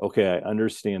 okay, I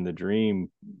understand the dream,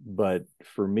 but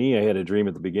for me, I had a dream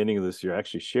at the beginning of this year. I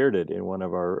actually shared it in one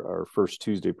of our first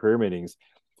Tuesday prayer meetings.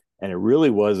 And it really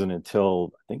wasn't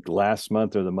until I think last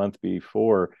month or the month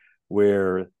before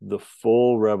where the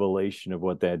full revelation of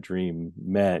what that dream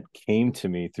meant came to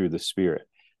me through the Spirit.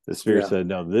 The Spirit Yeah. said,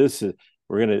 "No, this is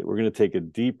we're gonna take a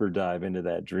deeper dive into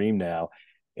that dream now."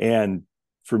 And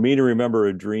for me to remember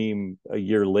a dream a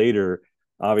year later,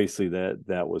 obviously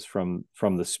that was from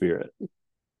the Spirit.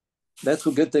 That's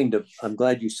a good thing to, I'm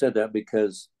glad you said that,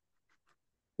 because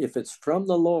if it's from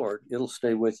the Lord, it'll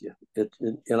stay with you.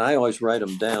 And I always write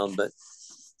them down, but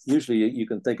usually you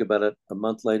can think about it a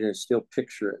month later and still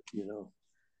picture it, you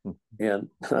know. And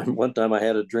one time I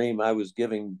had a dream I was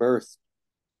giving birth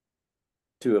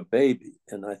to a baby,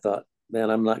 and I thought, man,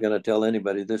 I'm not going to tell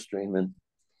anybody this dream.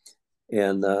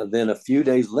 And then a few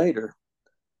days later,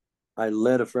 I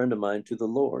led a friend of mine to the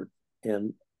Lord,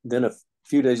 and then a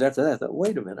few days after that, I thought,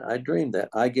 wait a minute, I dreamed that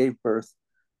I gave birth.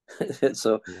 And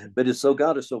so, but it's so,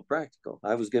 God is so practical.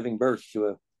 I was giving birth to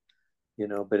a, you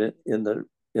know, but in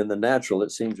the natural,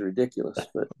 it seems ridiculous,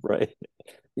 but Right.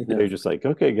 you You're know, just like,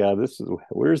 okay, God, this is,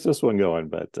 where's this one going?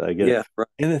 But I get it. yeah, right,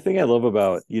 And the thing I love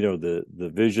about,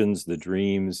 the visions, the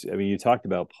dreams, I mean, you talked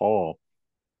about Paul.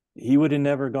 He would have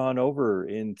never gone over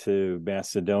into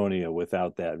Macedonia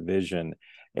without that vision.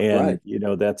 And,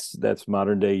 right. that's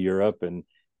modern day Europe.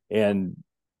 And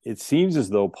it seems as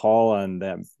though Paul on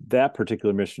that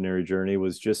particular missionary journey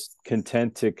was just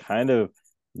content to kind of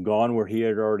gone where he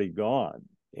had already gone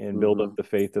and build up Mm-hmm. the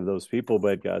faith of those people.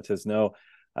 But God says, no,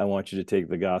 I want you to take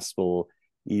the gospel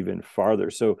even farther.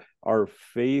 So our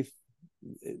faith,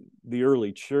 the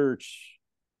early church,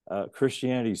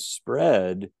 Christianity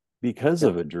spread because Yeah,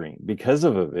 of a dream, because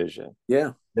of a vision,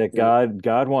 yeah, that yeah,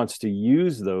 God wants to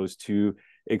use those to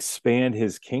expand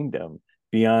his kingdom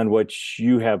beyond what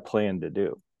you have planned to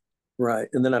do. right.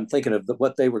 And then I'm thinking of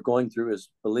what they were going through as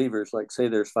believers. Like, say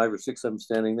there's five or six of them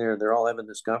standing there, and they're all having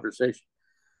this conversation.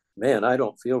 Man, I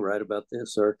don't feel right about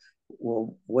this. Or,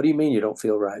 well, what do you mean you don't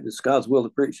feel right? It's God's will to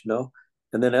preach, no?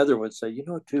 And then other ones say, you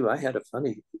know, too, I had a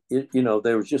funny,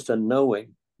 there was just a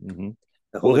knowing Mm-hmm.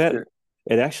 the Well, Holy that Spirit.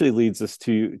 it actually leads us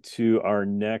to our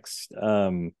next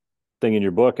thing in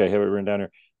your book. I have it written down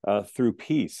here. Through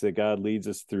peace, that God leads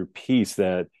us through peace.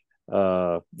 That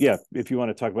yeah, if you want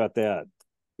to talk about that.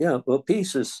 Yeah, well,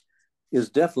 peace is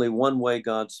definitely one way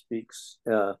God speaks,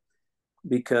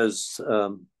 because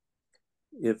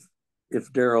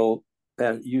if Daryl,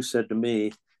 you said to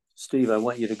me, Steve, I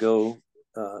want you to go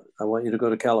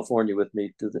to California with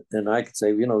me and I could say,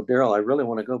 you know, Daryl, I really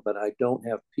want to go, but I don't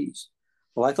have peace.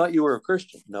 Well, I thought you were a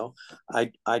Christian. No,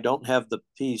 I don't have the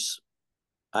peace.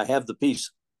 I have the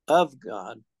peace of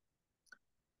God.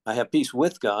 I have peace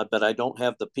with God, but I don't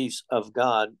have the peace of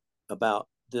God about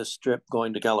this trip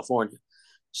going to California.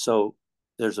 So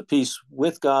there's a peace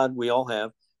with God we all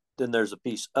have. Then there's a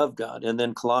peace of God. And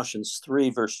then Colossians 3,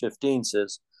 verse 15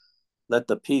 says, let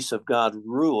the peace of God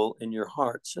rule in your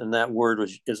hearts. And that word,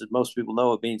 which, as most people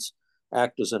know, it means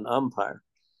act as an umpire.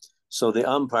 So the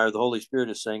umpire, the Holy Spirit,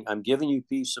 is saying, I'm giving you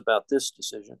peace about this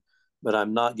decision, but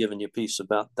I'm not giving you peace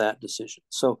about that decision.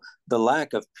 So the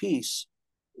lack of peace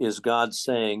is God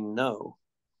saying no.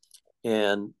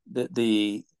 And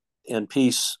and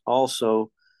peace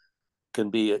also can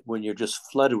be when you're just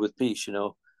flooded with peace, you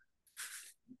know,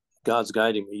 God's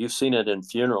guiding me. You've seen it in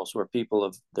funerals where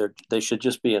people they should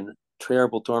just be in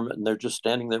terrible torment and they're just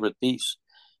standing there with peace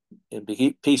and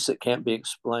peace that can't be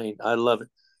explained. I love it.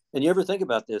 And you ever think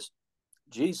about this?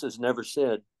 Jesus never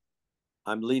said,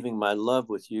 I'm leaving my love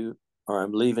with you or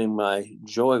I'm leaving my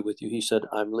joy with you. He said,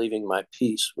 I'm leaving my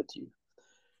peace with you.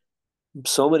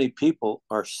 So many people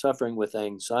are suffering with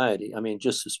anxiety. I mean,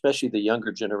 just especially the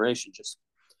younger generation, just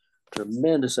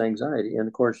tremendous anxiety. And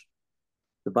of course,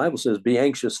 the Bible says, be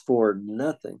anxious for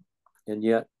nothing. And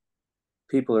yet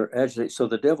people are agitated. So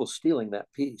the devil's stealing that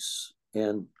peace.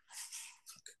 And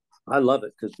I love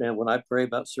it because, man, when I pray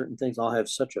about certain things, I'll have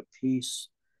such a peace.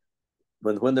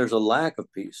 When there's a lack of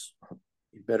peace,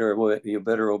 you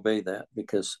better obey that,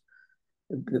 because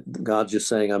God's just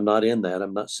saying, I'm not in that.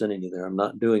 I'm not sending you there. I'm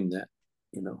not doing that,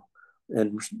 you know.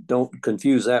 And don't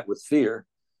confuse that with fear,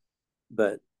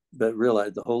 but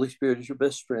realize the Holy Spirit is your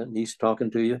best friend. He's talking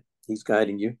to you. He's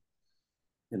guiding you.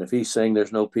 And if he's saying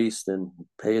there's no peace, then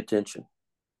pay attention.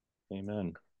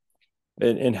 Amen.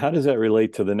 And how does that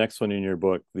relate to the next one in your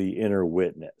book, the inner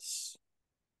witness?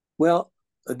 Well,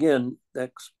 again,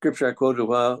 that scripture I quoted a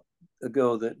while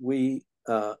ago, that we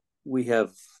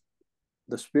have,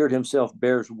 the Spirit Himself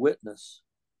bears witness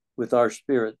with our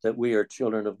spirit that we are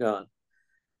children of God,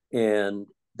 and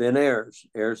then heirs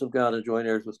of God, and joint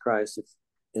heirs with Christ.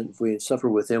 If we suffer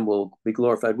with Him, we'll be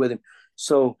glorified with Him.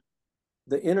 So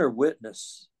the inner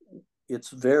witness, it's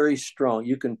very strong.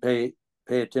 You can pay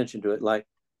attention to it. Like,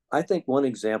 I think one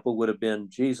example would have been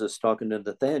Jesus talking to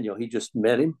Nathanael. He just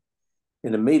met him,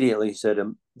 and immediately he said,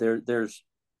 there's,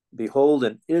 behold,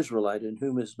 an Israelite in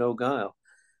whom is no guile.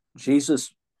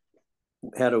 Jesus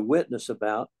had a witness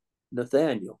about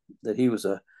Nathanael, that he was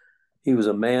a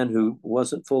man who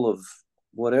wasn't full of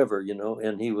whatever,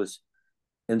 and he was,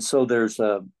 and so there's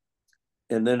and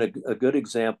then a good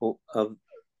example of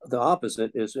the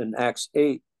opposite is in Acts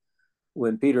 8,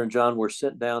 when Peter and John were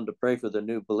sent down to pray for the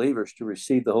new believers to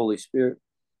receive the Holy Spirit.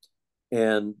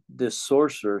 And this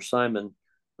sorcerer, Simon,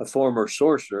 a former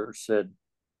sorcerer, said,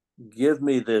 give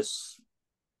me this,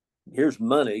 here's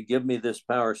money, give me this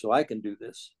power so I can do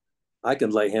this. I can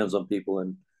lay hands on people.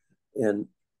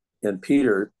 And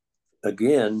Peter,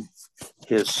 again,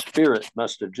 his spirit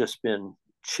must have just been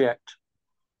checked.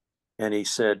 And he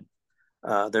said,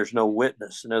 there's no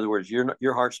witness. In other words,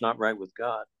 your heart's not right with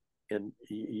God, and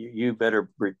you better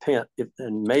repent,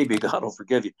 and maybe God will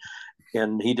forgive you.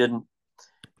 And he didn't.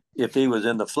 If he was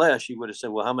in the flesh, he would have said,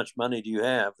 well, how much money do you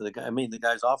have? The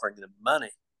guy's offering them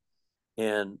money.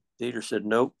 And Peter said,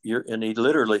 nope, and he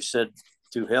literally said,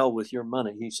 to hell with your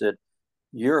money. He said,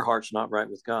 your heart's not right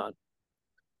with God.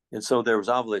 And so there was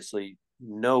obviously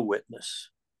no witness.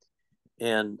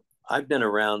 And I've been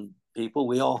around people,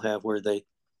 we all have, where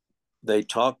they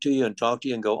talk to you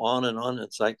and go on and on.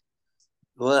 It's like,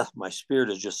 well, my spirit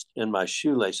is just in my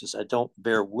shoelaces. I don't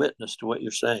bear witness to what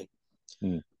you're saying.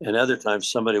 And other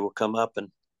times somebody will come up and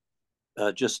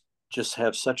just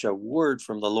have such a word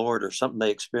from the Lord or something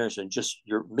they experience, and just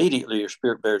immediately your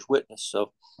spirit bears witness.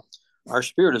 So our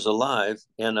spirit is alive.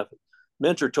 And a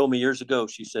mentor told me years ago,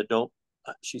 she said,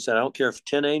 I don't care if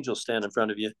 10 angels stand in front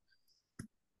of you.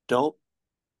 Don't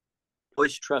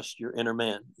always trust your inner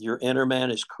man. Your inner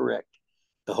man is correct.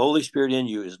 The Holy Spirit in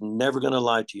you is never going to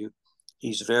lie to you.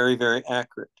 He's very, very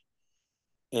accurate.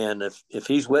 And if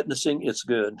he's witnessing, it's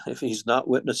good. If he's not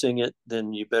witnessing it,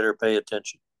 then you better pay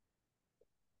attention.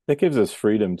 That gives us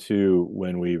freedom too,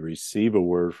 when we receive a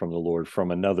word from the Lord from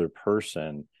another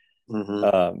person,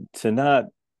 to not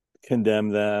condemn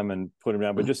them and put them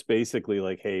down, but just basically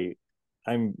like, hey,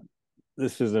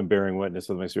 this isn't bearing witness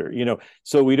with my spirit,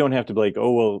 so we don't have to be like,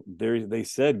 oh, well, they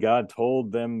said God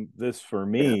told them this for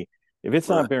me. Yeah. If it's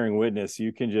not bearing witness,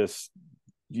 you can just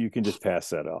pass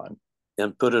that on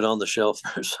and put it on the shelf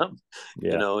or something.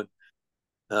 Yeah.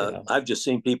 I've just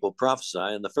seen people prophesy,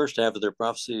 and the first half of their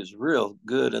prophecy is real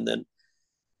good, and then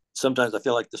sometimes I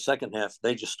feel like the second half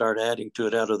they just start adding to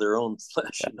it out of their own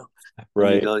flesh.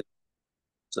 Right.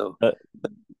 So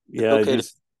okay,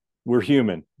 we're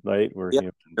human, right? We're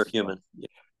human. We're human. Yeah.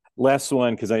 Last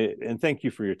one, and thank you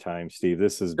for your time, Steve.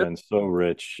 This has been so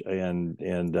rich, and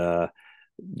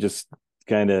just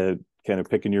kind of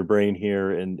picking your brain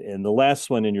here. And the last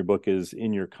one in your book is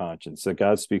in your conscience. So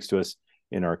God speaks to us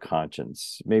in our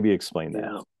conscience. Maybe explain that.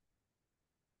 Yeah.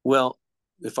 Well,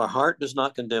 if our heart does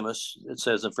not condemn us, it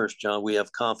says in 1 John, we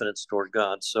have confidence toward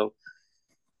God. So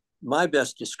my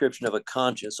best description of a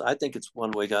conscience, I think it's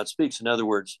one way God speaks. In other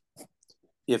words,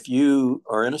 if you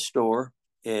are in a store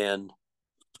and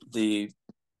the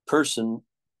person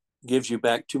gives you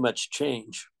back too much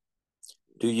change,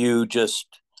 do you just,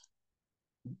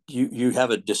 you have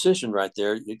a decision right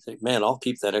there. You think, man, I'll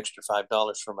keep that extra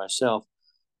 $5 for myself.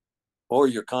 Or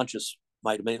your conscience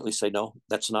might immediately say, no,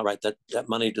 that's not right. That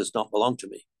money does not belong to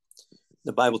me.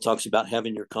 The Bible talks about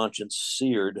having your conscience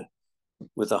seared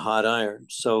with a hot iron.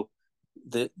 So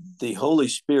the Holy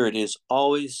Spirit is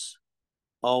always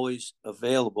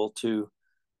available to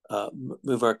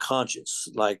move our conscience.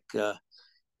 Like,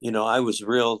 I was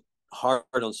real hard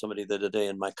on somebody the other day,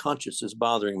 and my conscience is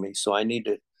bothering me. So I need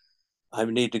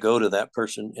to go to that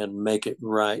person and make it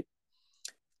right.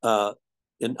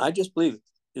 And I just believe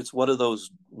it's one of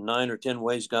those 9 or 10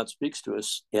 ways God speaks to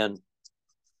us, and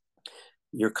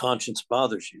your conscience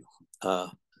bothers you.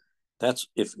 That's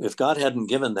if God hadn't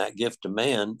given that gift to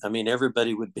man, I mean,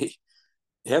 everybody would be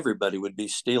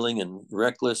stealing and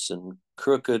reckless and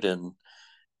crooked and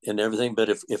everything. But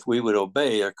if we would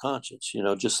obey our conscience,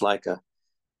 just like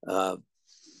a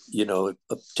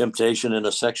temptation in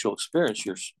a sexual experience,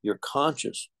 your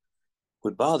conscience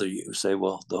would bother you. Say,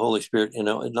 well, the Holy Spirit,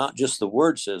 and not just the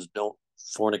word says don't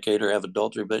fornicate or have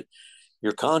adultery, but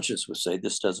your conscience would say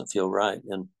this doesn't feel right.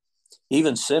 And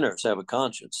even sinners have a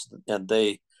conscience, and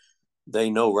they they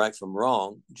know right from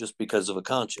wrong just because of a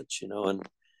conscience, and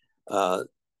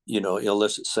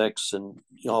illicit sex and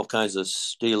all kinds of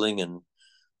stealing and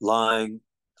lying.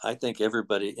 I think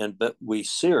everybody, but we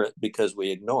sear it because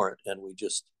we ignore it, and we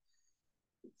just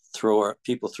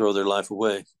people throw their life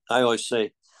away. I always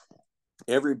say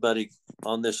everybody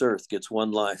on this earth gets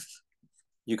one life.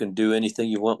 You can do anything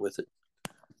you want with it,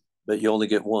 but you only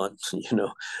get one,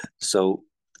 So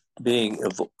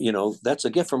that's a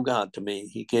gift from God to me.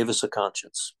 He gave us a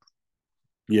conscience.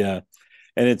 Yeah.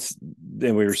 And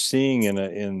we were seeing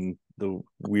in the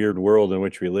weird world in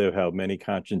which we live, how many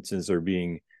consciences are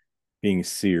being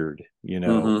seared,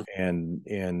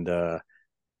 and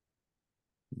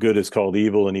good is called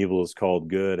evil and evil is called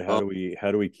good. How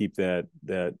do we keep that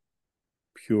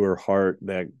pure heart,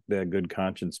 that good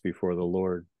conscience before the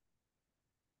Lord?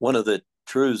 One of the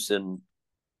truths, and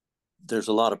there's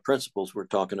a lot of principles we're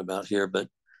talking about here, but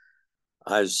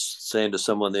I was saying to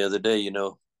someone the other day,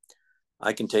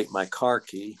 I can take my car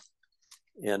key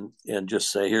and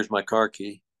just say, here's my car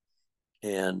key,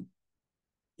 and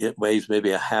it weighs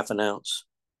maybe a half an ounce,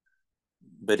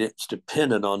 but it's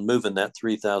dependent on moving that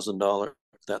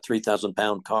that 3,000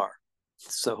 pound car.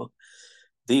 So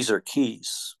these are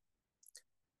keys.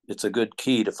 It's a good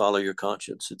key to follow your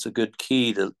conscience. It's a good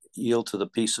key to yield to the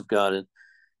peace of God. And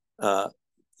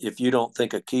if you don't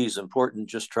think a key is important,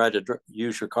 just try to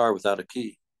use your car without a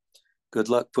key. Good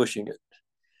luck pushing it,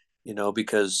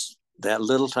 because that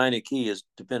little tiny key is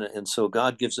dependent. And so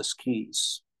God gives us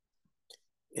keys.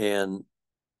 And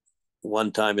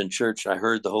one time in church, I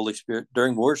heard the Holy Spirit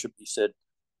during worship. He said,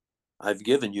 I've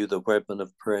given you the weapon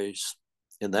of praise.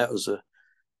 And that's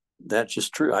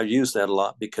just true. I use that a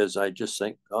lot because I just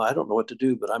think, I don't know what to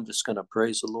do, but I'm just going to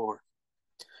praise the Lord.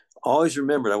 Always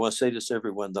remember, I want to say this to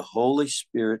everyone, the Holy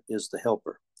Spirit is the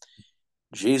helper.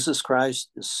 Jesus Christ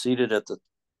is seated at the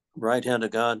right hand of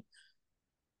God,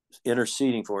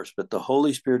 interceding for us, but the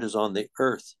Holy Spirit is on the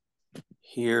earth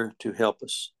here to help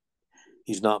us.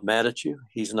 He's not mad at you.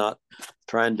 He's not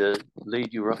trying to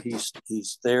lead you.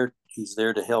 He's there. He's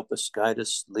there to help us, guide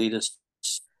us, lead us,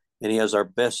 and he has our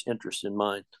best interest in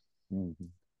mind. Mm-hmm.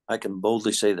 I can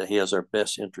boldly say that he has our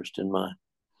best interest in mind.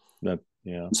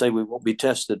 Yeah. Say we won't be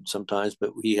tested sometimes, but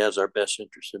he has our best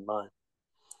interest in mind.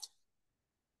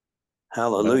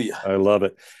 Hallelujah. I love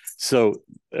it. So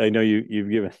I know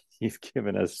you've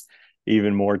given us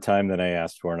even more time than I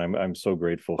asked for, and I'm so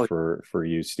grateful for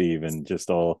you, Steve, and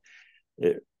just all.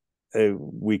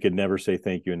 We could never say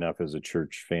thank you enough as a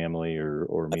church family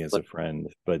or me as a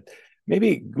friend. But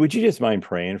maybe would you just mind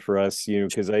praying for us?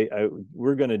 Because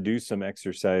we're going to do some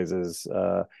exercises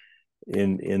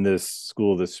in this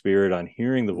School of the Spirit on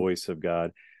hearing the voice of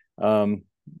God.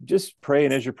 Just pray,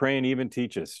 and as you're praying, even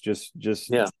teach us. Just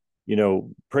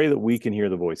pray that we can hear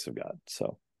the voice of God.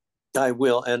 So I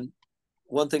will. And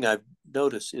one thing I've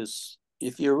noticed is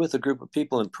if you're with a group of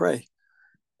people and pray,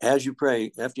 as you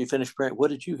pray, after you finish praying, what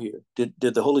did you hear? Did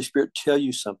the Holy Spirit tell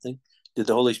you something? Did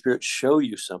the Holy Spirit show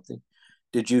you something?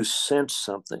 Did you sense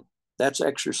something? That's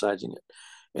exercising it.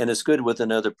 And it's good with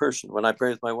another person. When I pray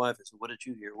with my wife, I say, what did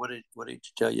you hear? What did you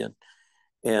tell you?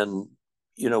 And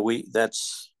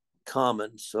that's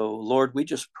common. So Lord, we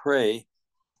just pray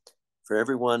for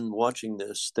everyone watching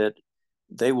this that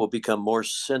they will become more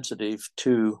sensitive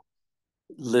to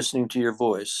listening to your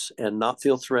voice and not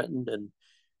feel threatened, and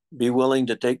be willing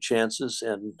to take chances,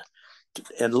 and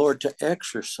Lord, to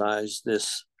exercise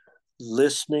this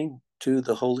listening to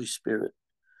the Holy Spirit,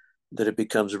 that it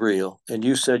becomes real. And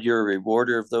you said you're a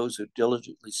rewarder of those who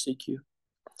diligently seek you.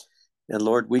 And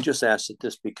Lord, we just ask that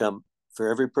this become,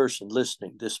 for every person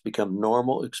listening, this become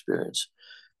normal experience,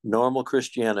 normal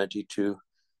Christianity, to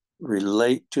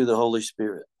relate to the Holy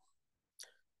Spirit.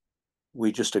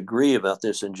 We just agree about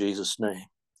this in Jesus' name.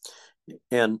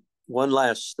 And one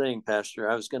last thing, Pastor,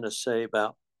 I was going to say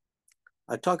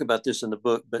I talk about this in the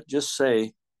book, but just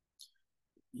say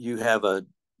you're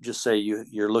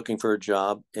looking for a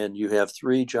job and you have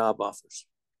 3 job offers.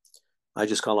 I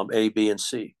just call them A, B, and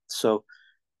C. So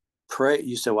pray.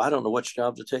 You say, well, I don't know which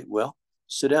job to take. Well,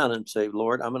 sit down and say,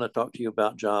 Lord, I'm going to talk to you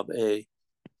about job A,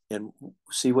 and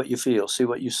see what you feel, see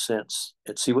what you sense,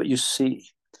 and see what you see,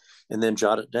 and then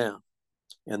jot it down.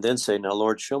 And then say, now,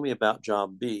 Lord, show me about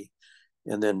job B.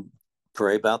 And then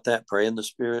pray about that. Pray in the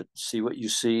Spirit. See what you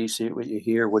see what you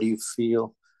hear. What do you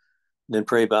feel? And then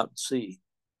pray about C,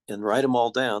 and write them all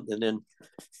down. And then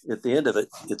at the end of it,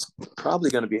 it's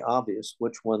probably going to be obvious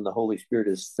which one the Holy Spirit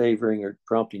is favoring or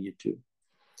prompting you to.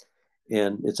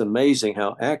 And it's amazing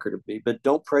how accurate it be. But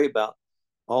don't pray about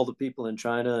all the people in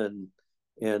China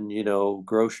and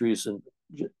groceries, and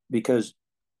because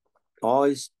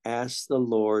always ask the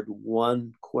Lord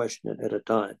one question at a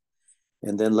time.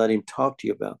 and then let him talk to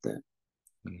you about that.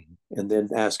 Mm-hmm. And then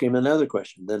ask him another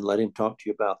question, then let him talk to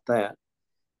you about that.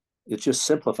 It just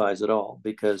simplifies it all,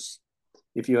 because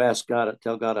if you ask God,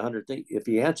 tell God 100 things, if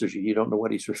he answers you, you don't know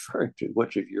what he's referring to,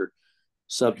 which of your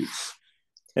subjects.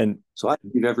 And so I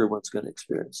believe everyone's going to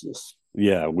experience this.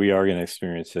 Yeah, we are going to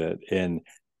experience it. And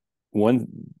one,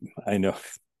 I know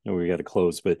we got to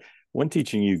close, but one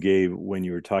teaching you gave when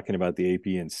you were talking about the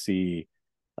AP&C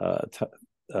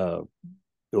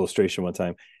illustration one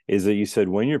time is that you said,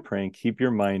 when you're praying, keep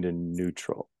your mind in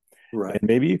neutral. Right. And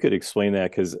maybe you could explain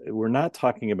that, because we're not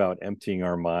talking about emptying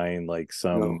our mind like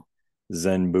some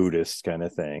Zen Buddhist kind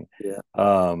of thing. Yeah.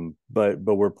 But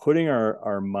we're putting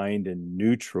our mind in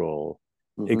neutral.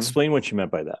 Mm-hmm. Explain what you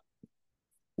meant by that.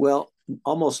 Well,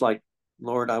 almost like,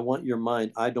 Lord, I want your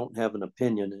mind. I don't have an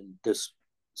opinion in this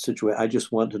situation. I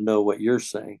just want to know what you're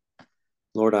saying.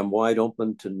 Lord, I'm wide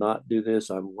open to not do this.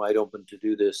 I'm wide open to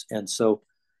do this. And so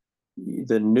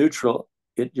the neutral,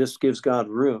 it just gives God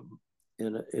room.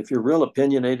 And if you're real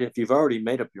opinionated, if you've already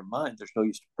made up your mind, there's no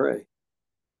use to pray,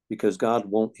 because God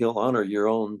won't, he'll honor your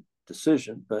own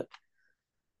decision. But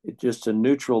it just to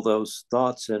neutral those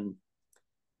thoughts. And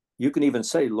you can even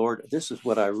say, Lord, this is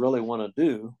what I really want to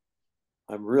do.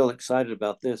 I'm real excited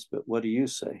about this, but what do you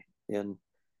say? And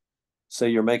say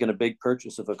you're making a big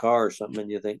purchase of a car or something,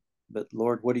 and you think, but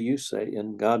Lord, what do you say?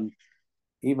 And God,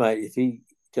 he might, if he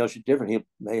tells you different, he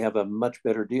may have a much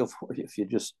better deal for you if you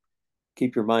just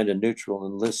keep your mind in neutral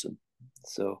and listen.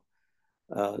 So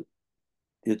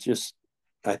it's just,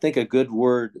 I think a good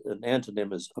word, an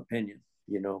antonym, is opinion,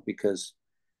 because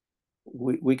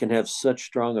we can have such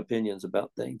strong opinions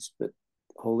about things, but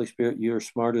Holy Spirit, you're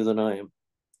smarter than I am.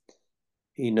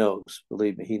 He knows,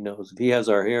 believe me, he knows. If he has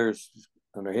our hairs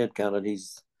on our head counted,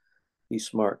 he's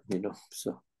smart,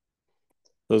 so.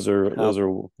 Those are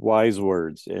wise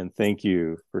words, and thank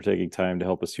you for taking time to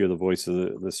help us hear the voice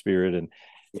of the Spirit.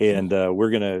 And we're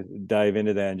going to dive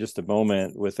into that in just a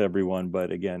moment with everyone.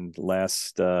 But again,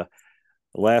 last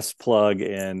plug,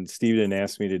 and Steve didn't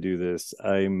ask me to do this.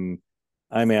 I'm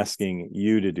asking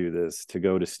you to do this, to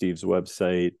go to Steve's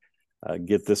website,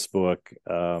 get this book.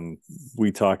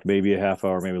 We talked maybe a half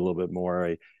hour, maybe a little bit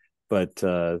more, but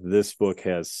this book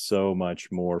has so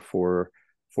much more for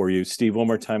you. Steve, one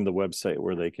more time, the website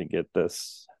where they can get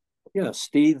this. Yeah,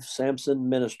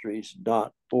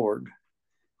 stevesampsonministries.org,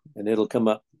 and it'll come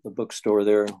up, the bookstore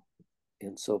there,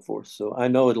 and so forth. So I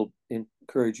know it'll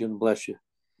encourage you and bless you.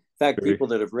 In fact, people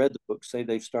that have read the book say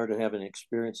they've started having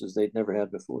experiences they'd never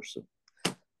had before. So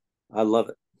I love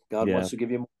it. God wants to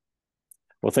give you more.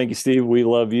 Well, thank you, Steve. We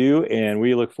love you, and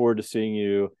we look forward to seeing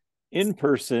you in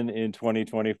person in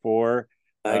 2024.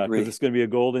 I agree. Because it's going to be a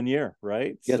golden year,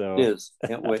 right? Yes, it is.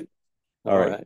 Can't wait. All right.